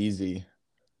not easy.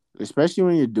 Especially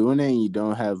when you're doing it and you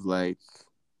don't have like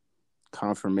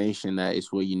confirmation that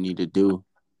it's what you need to do.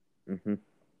 Mm-hmm.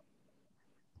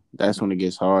 That's when it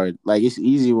gets hard. Like, it's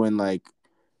easy when, like,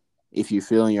 if you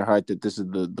feel in your heart that this is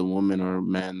the woman or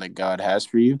man that God has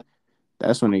for you,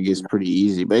 that's when it gets pretty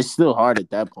easy. But it's still hard at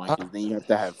that point, because then you have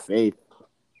to have faith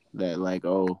that, like,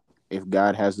 oh, if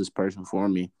God has this person for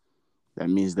me, that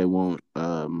means they won't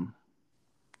do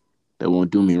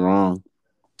me wrong.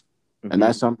 Mm-hmm. And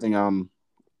that's something I'm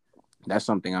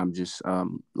just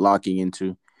locking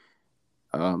into.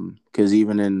 Because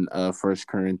even in 1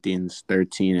 Corinthians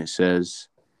 13, it says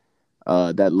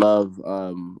that love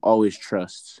always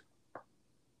trusts.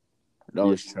 It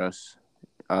always trusts.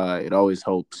 It always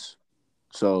hopes.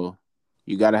 So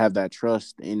you got to have that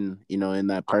trust in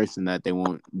that person that they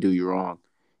won't do you wrong.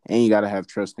 And you got to have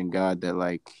trust in God that,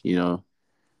 like,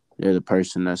 they're the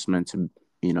person that's meant to,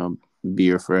 be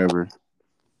here forever.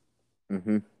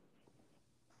 Mm-hmm.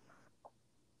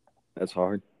 That's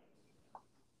hard.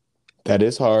 That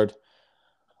is hard.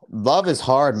 Love is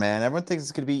hard, man. Everyone thinks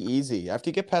it's going to be easy. After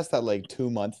you get past that, like,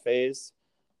 2-month phase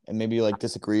and maybe, like,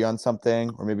 disagree on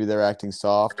something, or maybe they're acting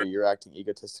soft or you're acting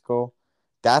egotistical,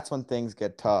 that's when things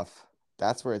get tough.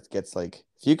 That's where it gets, like,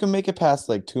 if you can make it past,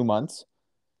 like, 2 months,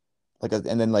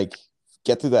 and then, like,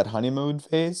 get through that honeymoon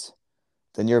phase,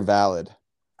 then you're valid.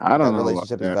 I don't know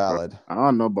relationship about that, is valid. Bro. I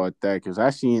don't know about that, because I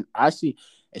see,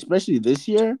 especially this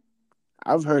year,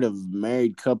 I've heard of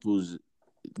married couples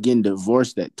getting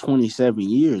divorced at 27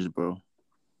 years, bro.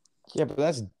 Yeah, but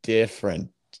that's different.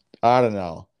 I don't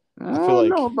know. I don't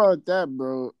know about that,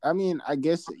 bro. I mean, I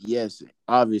guess, yes,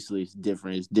 obviously it's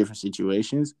different. It's different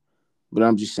situations. But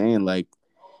I'm just saying, like,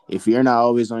 if you're not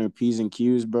always on your P's and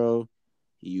Q's, bro,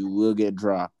 you will get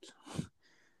dropped.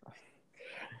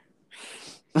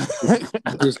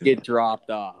 Just get dropped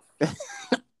off.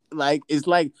 Like, it's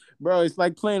like, bro, it's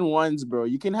like playing ones, bro.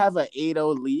 You can have an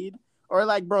 8-0 lead. Or,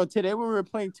 like, bro, today when we were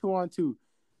playing 2-on-2,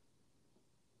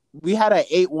 we had an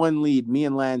 8-1 lead, me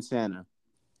and Lansana.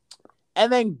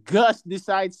 And then Gus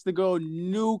decides to go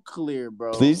nuclear,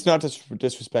 bro. Please not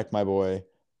disrespect my boy.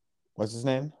 What's his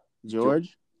name?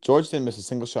 George? George didn't miss a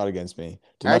single shot against me.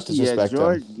 Do not disrespect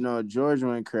George, him. No, George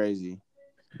went crazy.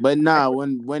 But nah,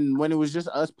 when it was just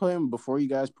us playing before you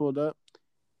guys pulled up,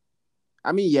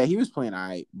 I mean, yeah, he was playing all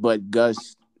right. But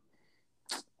Gus,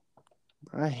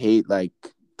 I hate, like,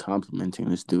 complimenting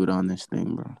this dude on this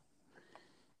thing, bro.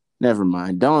 Never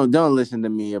mind. Don't listen to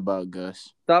me about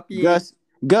Gus. Stop you.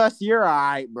 Gus, you're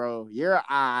alright, bro. You're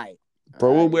alright.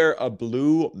 Bro will wear a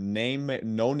blue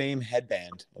no name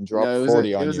headband and drop No,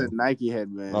 40 on it was you. a Nike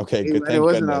headband. Okay, good. It Thank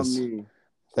wasn't goodness. on me.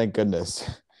 Thank goodness.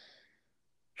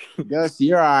 Gus,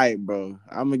 you're alright, bro.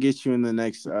 I'm gonna get you in the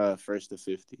next first to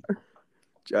 50.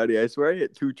 Johnny, I swear I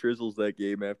hit 2 trizzles that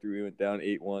game after we went down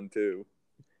 8-1 too.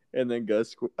 And then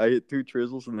I hit 2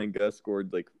 trizzles and then Gus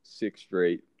scored like 6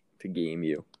 straight to game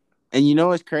you. And you know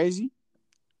what's crazy?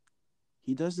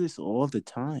 He does this all the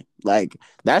time. Like,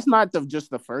 that's not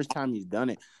just the first time he's done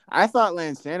it. I thought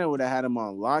Lansana would have had him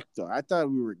on lock, though. I thought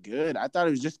we were good. I thought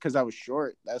it was just because I was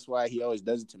short. That's why he always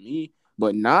does it to me.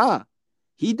 But nah,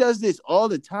 he does this all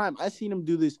the time. I've seen him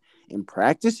do this in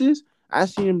practices. I've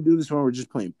seen him do this when we're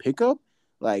just playing pickup.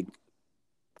 Like,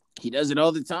 he does it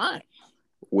all the time.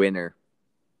 Winner.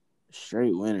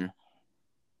 Straight winner.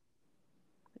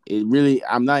 It really,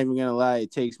 I'm not even going to lie,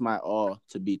 it takes my all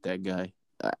to beat that guy.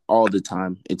 All the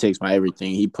time. It takes my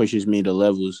everything. He pushes me to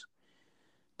levels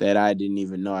that I didn't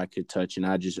even know I could touch. And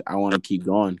I want to keep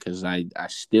going because I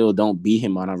still don't beat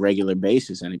him on a regular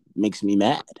basis. And it makes me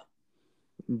mad.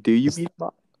 Do you beat him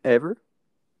ever?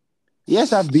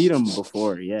 Yes, I've beat him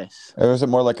before. Yes. Or is it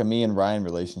more like a me and Ryan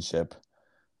relationship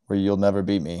where you'll never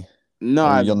beat me?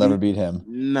 No, you'll never beat him.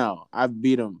 No, I've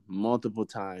beat him multiple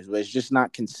times, but it's just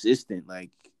not consistent.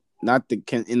 Like, not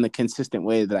in the consistent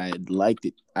way that I would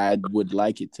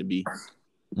like it to be.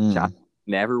 John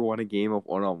never won a game of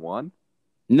 1-on-1?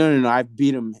 No. I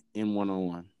beat him in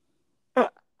 1-on-1.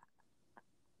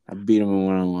 I beat him in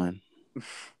 1-on-1.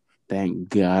 Thank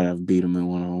God I've beat him in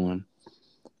 1-on-1.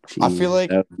 I feel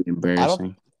like that would be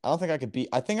embarrassing. I don't think I could beat.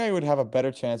 I think I would have a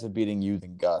better chance of beating you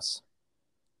than Gus.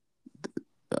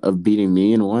 Of beating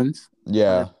me in ones?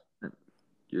 Yeah.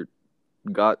 You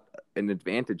got an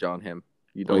advantage on him.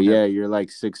 You don't. Oh yeah, you're like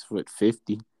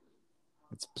 6'50".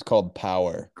 It's called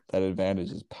power. That advantage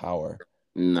is power.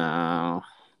 No.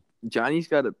 Johnny's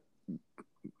got a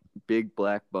big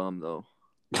black bum though.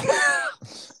 I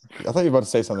thought you were about to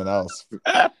say something else.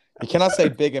 You cannot say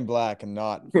big and black and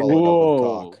not follow it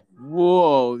up with cock.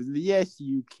 Whoa. Yes,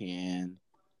 you can.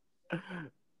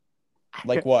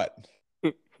 Like what?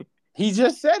 He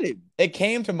just said it. It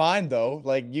came to mind though.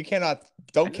 Like you cannot.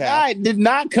 Don't cap. Nah, it did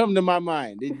not come to my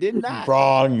mind. It did not.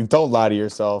 Wrong. Don't lie to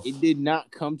yourself. It did not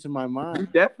come to my You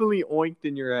mind. definitely oinked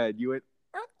in your head. You went.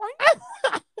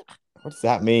 What does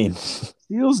that mean?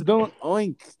 Seals don't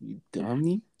oink, you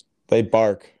dummy. They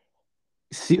bark.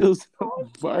 Seals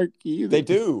don't bark either. They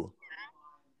do.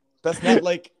 That's not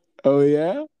like. Oh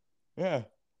yeah. Yeah.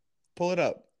 Pull it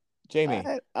up, Jamie.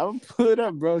 I'm pull it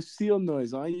up, bro. Seal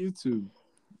noise on YouTube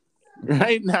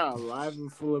right now, live in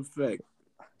full effect.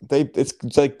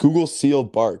 It's like Google seal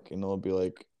bark and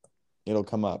it'll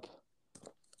come up.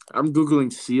 I'm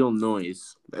Googling seal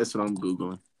noise. That's what I'm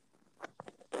Googling.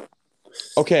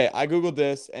 Okay, I Googled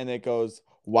this and it goes,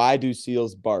 why do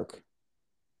seals bark?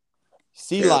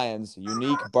 Sea lions,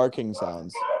 unique barking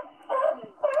sounds.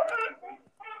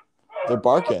 They're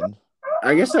barking.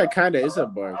 I guess that kind of is a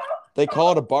bark. They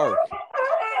call it a bark.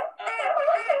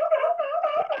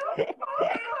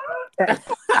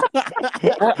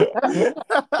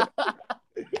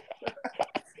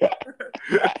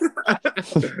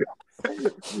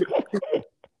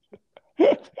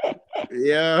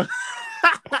 Yeah.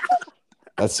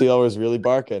 That seal was really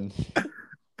barking.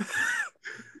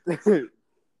 Gosh.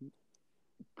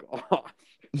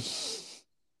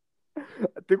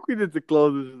 I think we need to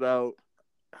close this out.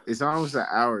 It's almost an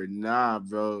hour. Nah,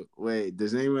 bro. Wait,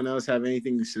 does anyone else have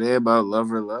anything to say about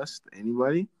love or lust?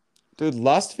 Anybody? Dude,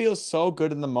 lust feels so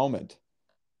good in the moment.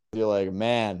 You're like,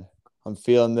 man, I'm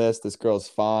feeling this. This girl's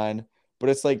fine. But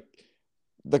it's like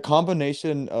the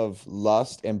combination of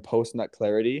lust and post-nut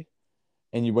clarity,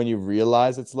 and when you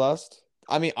realize it's lust.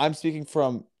 I mean, I'm speaking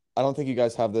from, I don't think you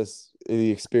guys have the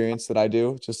experience that I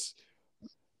do.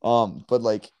 But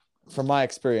like from my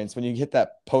experience, when you hit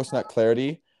that post-nut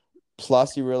clarity,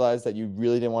 plus you realize that you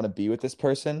really didn't want to be with this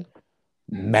person,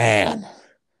 man,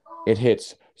 it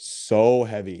hits so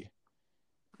heavy.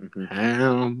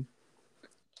 Mm-hmm.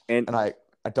 And I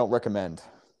don't recommend.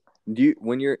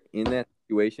 When you're in that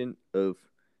situation of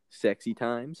sexy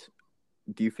times,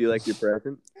 do you feel like you're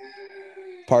present?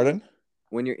 Pardon?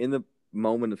 When you're in the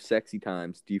moment of sexy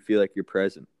times, do you feel like you're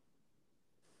present?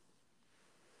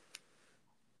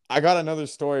 I got another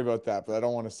story about that, but I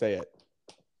don't want to say it.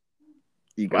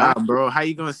 Wow, bro. How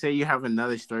you going to say you have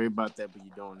another story about that, but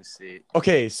you don't want to say it?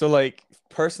 Okay, so like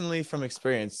personally from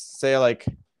experience, say like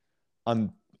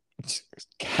on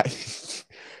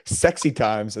sexy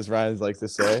times, as Ryan likes to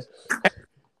say.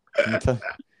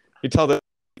 You tell them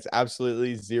it's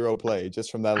absolutely zero play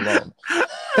just from that alone.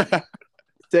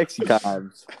 Sexy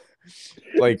times.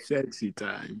 Like Sexy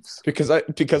times. because I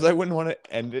wouldn't want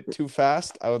to end it too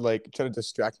fast. I would like try to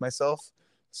distract myself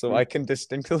so I can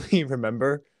distinctly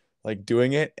remember like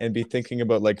doing it and be thinking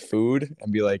about like food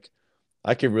and be like,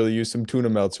 I could really use some tuna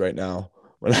melts right now.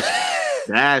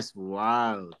 That's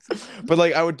wild. But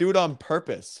like I would do it on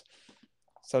purpose.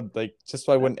 So like just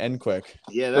so I wouldn't end quick.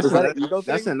 Yeah, Is that an ego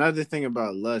that's thing? another thing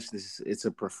about lust. It's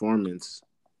a performance.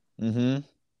 Mm-hmm.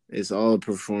 It's all a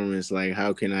performance. Like,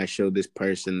 how can I show this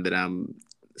person that I'm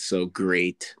so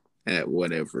great at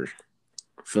whatever?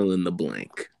 Fill in the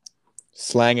blank.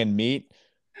 Slanging meat.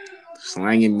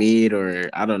 Slanging meat, or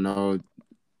I don't know,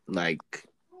 like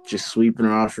just sweeping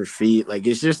her off her feet. Like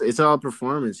it's all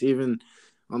performance, even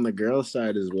on the girl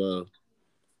side as well.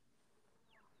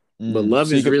 But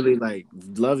love is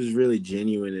really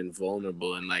genuine and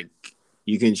vulnerable, and like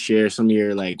you can share some of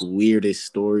your like weirdest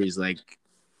stories. Like,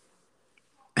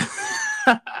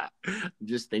 I'm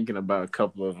just thinking about a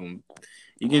couple of them.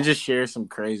 You can just share some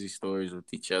crazy stories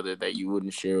with each other that you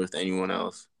wouldn't share with anyone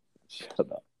else. Shut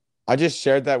up. I just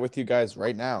shared that with you guys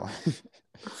right now.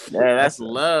 Yeah, that's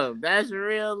love. That's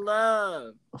real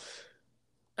love.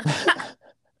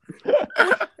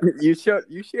 You shared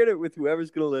it with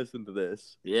whoever's gonna listen to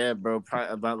this. Yeah, bro.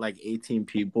 Probably about like 18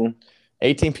 people.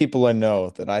 18 people I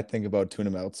know that I think about tuna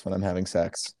melts when I'm having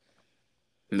sex.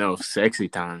 No, sexy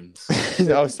times.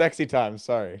 Oh, sexy time.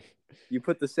 Sorry. You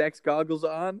put the sex goggles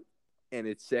on, and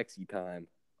it's sexy time.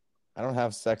 I don't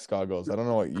have sex goggles. I don't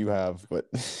know what you have, but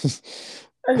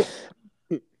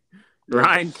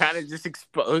Ryan kind of just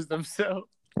exposed himself.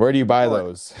 where do you buy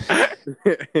those? What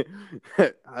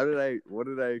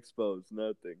did I expose?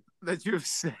 Nothing. That you have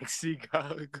sexy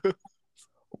goggles.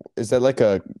 Is that like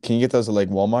can you get those at like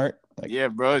Walmart? Like, Yeah,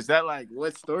 bro. Is that like,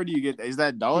 what store do you get? Is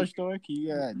that dollar store? Can you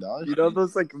get that dollar You store? know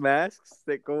those like masks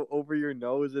that go over your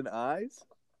nose and eyes?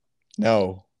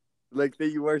 no. Like that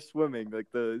you wear swimming, like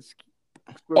the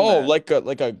Oh, mask.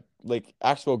 like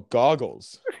actual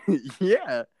goggles.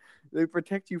 Yeah. They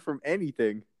protect you from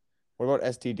anything. What about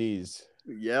STDs?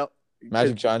 Yep.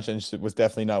 Magic Johnson was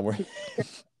definitely not wearing.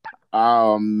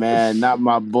 Oh man, not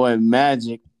my boy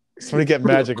Magic. Somebody get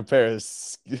Magic a pair of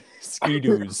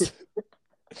ski-doos.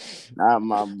 Not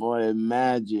my boy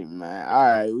Magic, man. All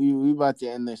right, we about to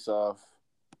end this off.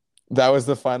 That was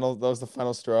the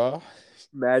final straw.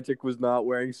 Magic was not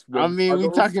wearing swim I mean, we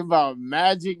goggles. talking about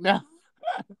Magic now.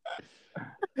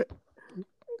 So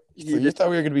you thought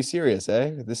we were gonna be serious,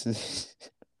 eh? This is.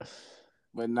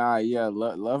 But nah, yeah,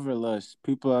 love or lust.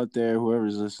 People out there,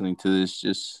 whoever's listening to this,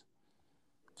 just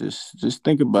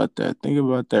think about that. Think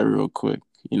about that real quick.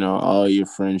 You know, all your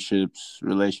friendships,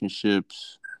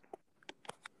 relationships.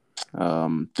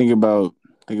 Think about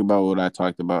what I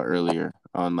talked about earlier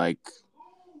on, like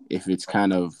if it's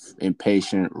kind of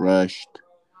impatient, rushed.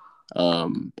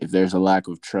 If there's a lack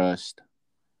of trust,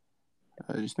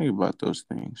 just think about those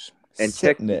things. And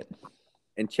check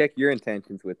your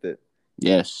intentions with it.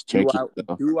 Yes, check yourself.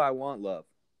 Do I want love?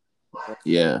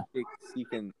 Yeah.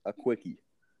 Seeking a quickie,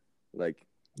 like,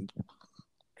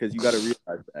 because you got to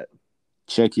realize that.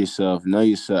 Check yourself. Know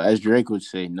yourself. As Drake would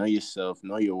say, know yourself.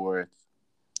 Know your worth.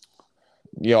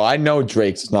 Yo, I know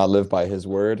Drake does not live by his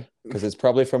word because it's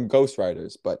probably from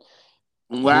Ghostwriters, but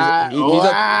he's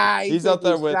out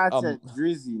there with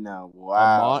Drizzy now.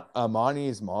 Wow.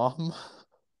 Amani's mom.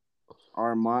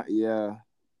 Armand, yeah.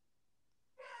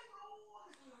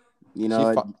 You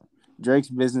know, Drake's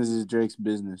business is Drake's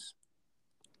business.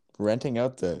 Renting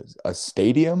out a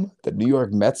stadium, the New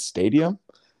York Mets stadium.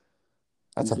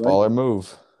 That's a baller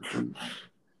move.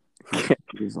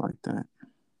 He's like that.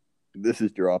 This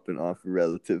is dropping off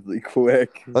relatively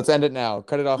quick. Let's end it now.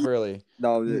 Cut it off early.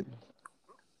 No,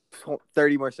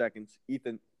 30 more seconds.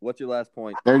 Ethan, what's your last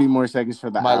point? 30 more seconds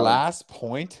for my last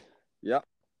point. Yep.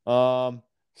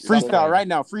 Freestyle right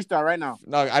now. Freestyle right now.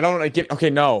 No, I don't want to get. Okay,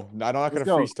 no, I'm not gonna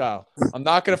freestyle. I'm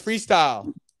not gonna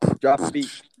freestyle. Drop the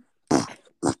beat.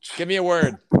 Give me a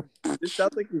word. This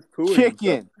sounds like he's pooing.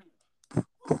 Chicken.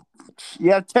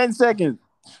 You have 10 seconds.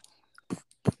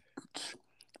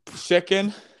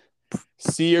 Chicken.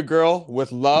 See your girl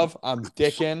with love. I'm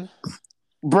dicking.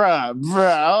 Bruh,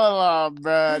 hold on,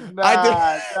 bruh.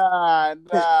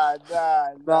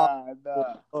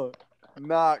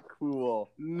 Not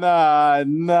cool. Nah.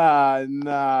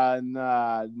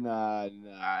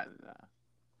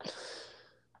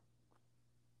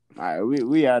 All right,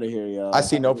 we out of here, y'all. I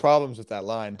see no problems with that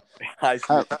line.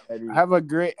 Have a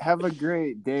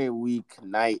great day, week,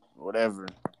 night, whatever.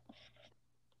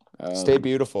 Stay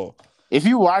beautiful. If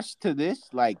you watch to this,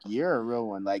 like, you're a real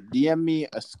one. Like, DM me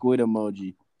a squid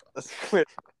emoji. A squid.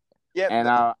 Yeah. And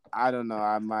I don't know.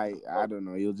 I don't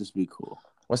know. You'll just be cool.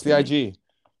 What's the IG?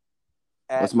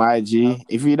 What's my IG?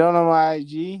 If you don't know my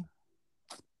IG,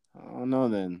 I don't know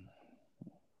then.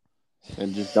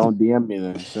 Then just don't DM me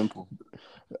then. Simple.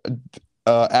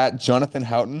 At Jonathan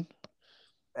Houghton.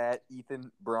 At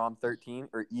Ethan Brom 13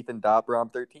 or Ethan.Brom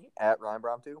 13 at Ryan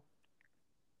Brom 2.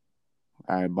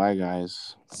 All right, bye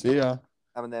guys. See ya.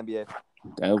 I'm in the NBA.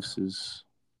 Deuces.